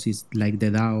DAO because it's like the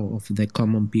DAO of the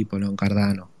common people on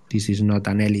Cardano. This is not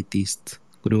an elitist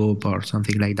group or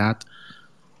something like that.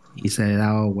 It's a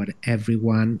DAO where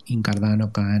everyone in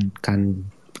Cardano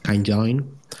can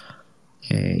join.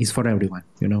 It's for everyone,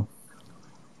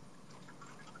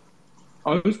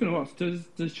 I was going to ask,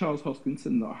 does Charles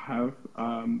Hoskinson not have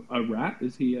a rat?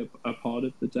 Is he a part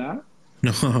of the DAO?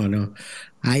 No.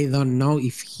 I don't know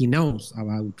if he knows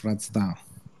about Rats DAO.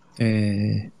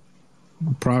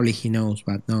 Probably he knows,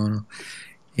 but no.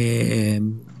 I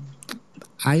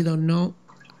don't know.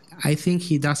 I think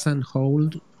he doesn't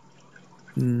hold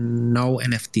no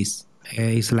NFTs.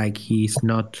 It's like he's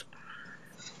not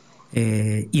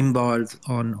involved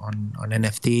on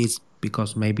NFTs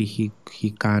because maybe he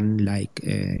can like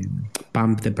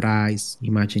pump the price.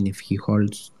 Imagine if he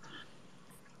holds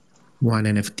one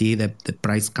NFT, the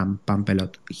price can pump a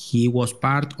lot. He was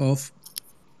part of.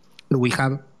 We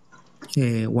have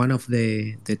one of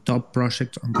the top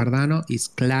projects on Cardano is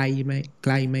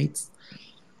Climates,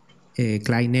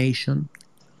 Clination.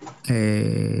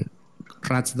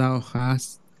 Rats DAO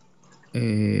has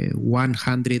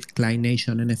 100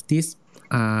 Clination NFTs,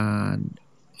 and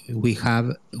we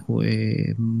have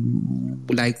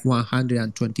like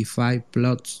 125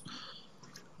 plots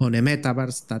on a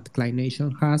metaverse that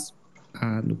Clination has,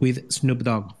 and with Snoop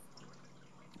Dogg,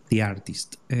 the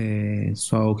artist.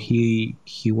 So he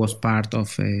was part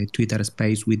of a Twitter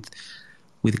space with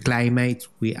Climates,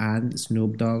 and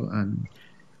Snoop Dogg, and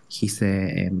he's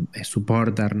a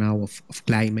supporter now of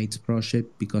Climates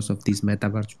project because of this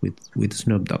metaverse with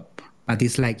Snoop Dogg. But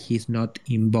it's like he's not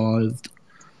involved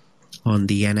on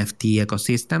the NFT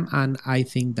ecosystem, and I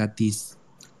think that is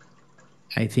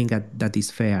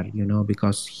fair,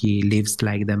 because he lives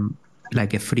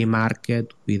like a free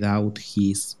market without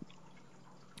his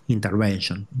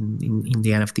intervention in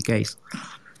the NFT case.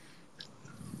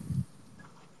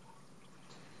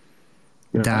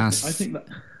 Yeah, I think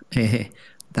that.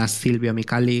 Does Silvio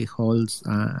Micali holds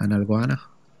an Algoanna?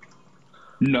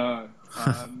 No,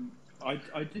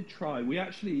 I did try. We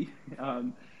actually,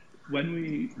 when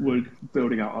we were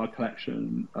building out our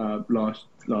collection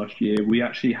last year, we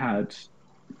actually had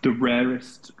the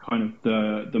rarest, kind of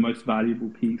the most valuable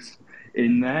piece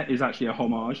in there is actually a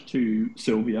homage to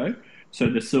Silvio. So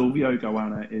the Silvio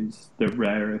Goanna is the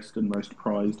rarest and most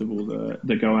prized of all the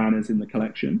Goannas in the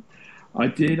collection. I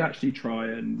did actually try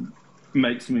and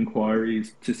make some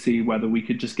inquiries to see whether we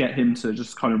could just get him to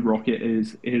just kind of rocket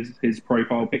his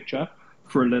profile picture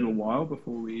for a little while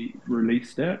before we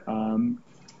released it,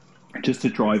 just to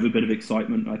drive a bit of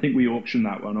excitement. I think we auctioned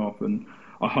that one off, and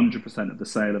 100% of the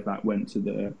sale of that went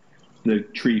to the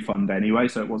tree fund anyway,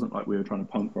 so it wasn't like we were trying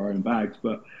to pump our own bags.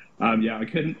 But yeah, I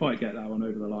couldn't quite get that one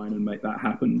over the line and make that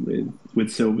happen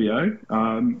with Silvio.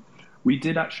 We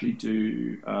did actually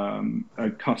do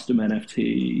a custom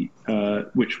NFT,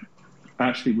 which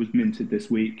actually was minted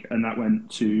this week, and that went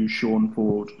to Sean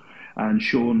Ford. And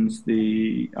Sean's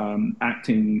the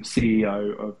acting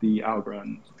CEO of the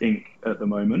Algorand Inc. at the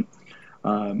moment.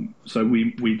 So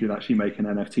we did actually make an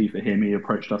NFT for him. He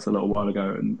approached us a little while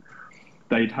ago, and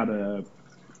they'd had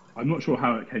I'm not sure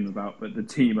how it came about, but the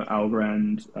team at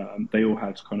Algorand, they all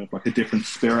had kind of like a different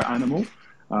spirit animal.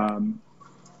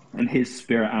 And his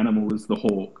spirit animal was the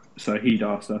hawk. So he'd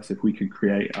asked us if we could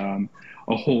create a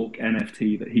hawk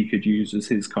NFT that he could use as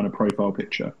his kind of profile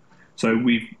picture. So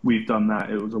we've done that.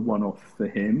 It was a one-off for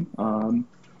him, and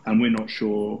we're not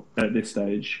sure at this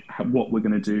stage what we're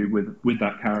going to do with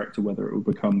that character, whether it will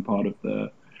become part of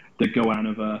the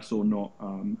Goannaverse or not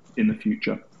in the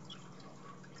future.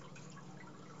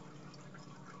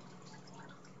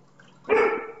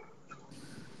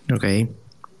 Okay.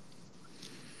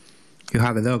 You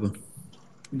have a dog.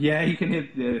 Yeah, you can hear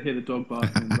the dog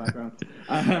barking in the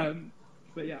background.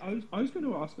 But yeah, I was going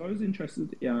to ask. I was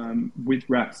interested with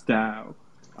Rats DAO.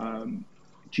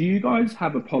 Do you guys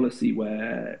have a policy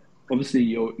where, obviously,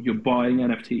 you're buying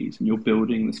NFTs and you're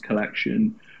building this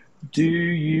collection? Do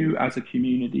you, as a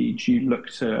community, do you look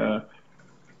to,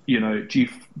 do you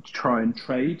try and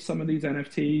trade some of these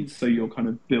NFTs so you're kind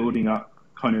of building up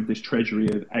kind of this treasury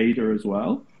of ADA as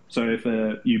well? So if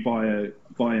you buy an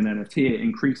NFT, it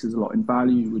increases a lot in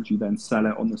value. Would you then sell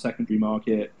it on the secondary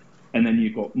market, and then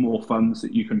you've got more funds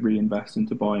that you can reinvest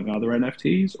into buying other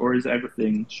NFTs? Or is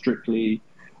everything strictly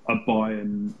a buy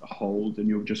and hold, and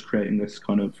you're just creating this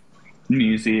kind of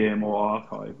museum or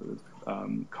archive of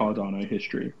Cardano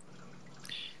history?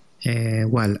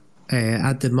 Well,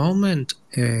 at the moment,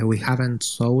 we haven't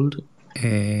sold.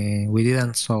 We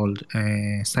didn't sell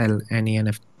any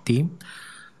NFT.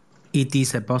 It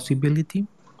is a possibility.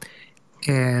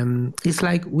 It's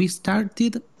like we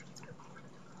started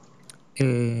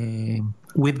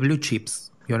with blue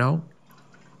chips,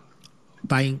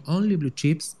 buying only blue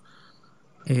chips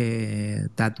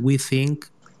that we think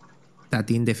that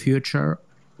in the future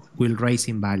will raise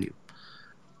in value.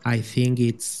 I think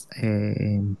it's,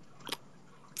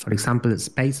 for example,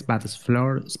 Spacebuds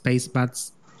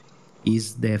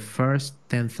is the first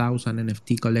 10,000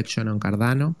 NFT collection on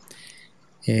Cardano.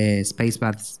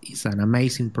 Spacebuds is an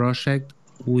amazing project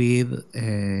with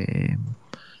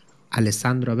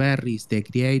Alessandro Berri is the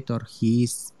creator. He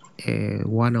is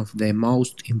one of the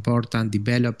most important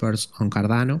developers on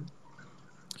Cardano.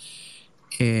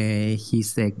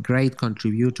 He's a great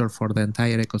contributor for the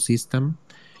entire ecosystem.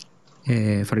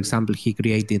 For example, he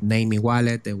created Namey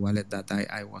Wallet, the wallet that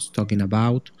I was talking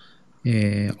about.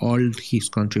 All his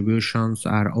contributions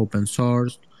are open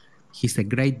source. He's a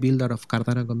great builder of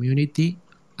Cardano community,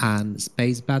 and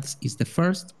Spacebuds is the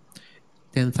first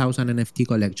 10,000 NFT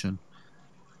collection.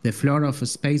 The floor of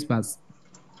space, but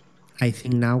I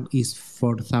think now is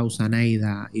 4,000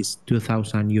 ADA, is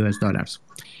 2,000 US dollars.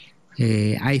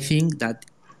 I think that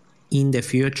in the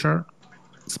future,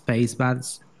 space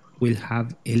bats will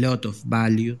have a lot of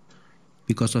value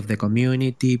because of the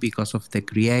community, because of the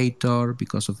creator,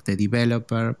 because of the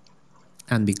developer,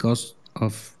 and because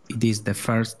of it is the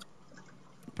first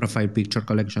profile picture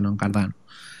collection on Cardano.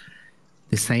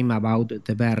 The same about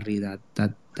the berry that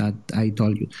I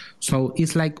told you. So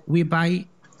it's like we buy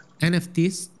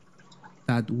NFTs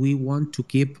that we want to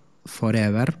keep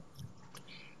forever,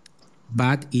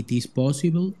 but it is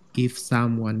possible if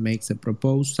someone makes a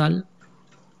proposal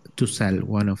to sell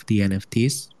one of the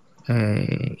NFTs.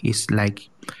 It's like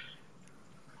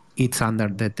it's under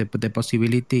the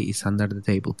possibility is under the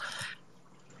table.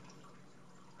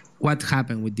 What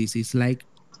happened with this is like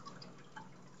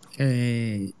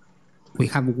we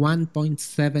have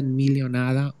 1.7 million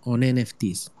ADA on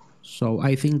NFTs. So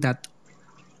I think that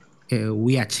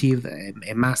we achieved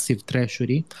a massive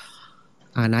treasury.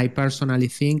 And I personally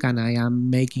think, and I am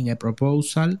making a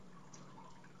proposal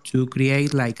to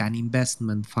create like an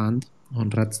investment fund on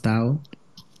RatsDAO.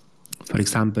 For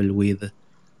example, with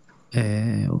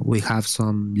we have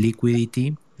some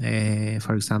liquidity,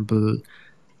 for example,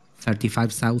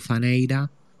 35,000 ADA,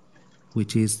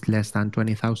 which is less than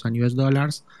 20,000 US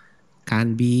dollars,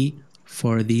 can be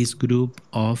for this group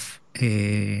of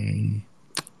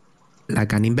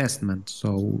like an investment.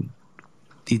 So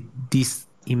this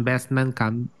investment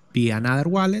can be another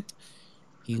wallet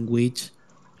in which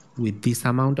with this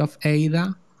amount of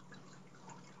ADA,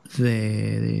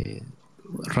 the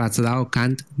RatsDAO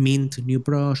can mint new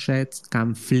projects,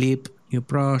 can flip new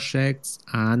projects,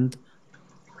 and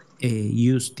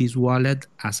use this wallet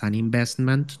as an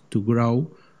investment to grow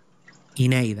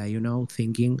in ADA,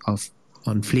 thinking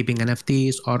on flipping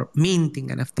NFTs or minting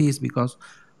NFTs, because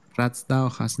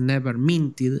RatsDAO has never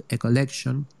minted a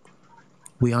collection.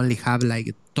 We only have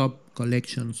like top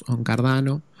collections on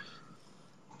Cardano,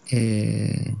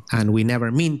 and we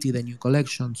never minted a new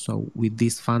collection. So with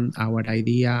this fund, our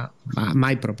idea,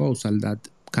 my proposal that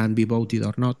can be voted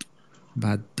or not,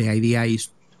 but the idea is,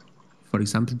 for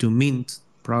example, to mint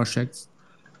projects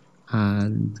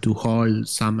and to hold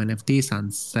some NFTs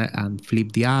and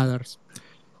flip the others.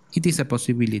 It is a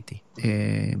possibility.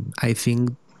 I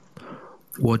think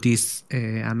what is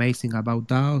amazing about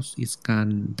DAOs is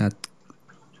that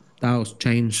DAOs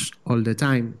change all the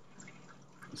time.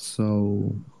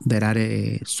 So there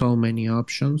are so many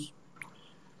options.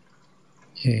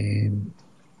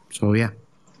 So yeah,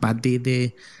 but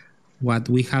what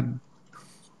we have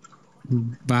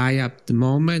buy at the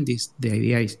moment is the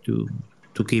idea is to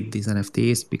keep these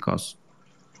NFTs because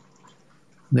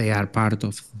they are part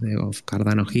of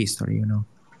Cardano history.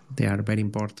 They are very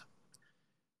important.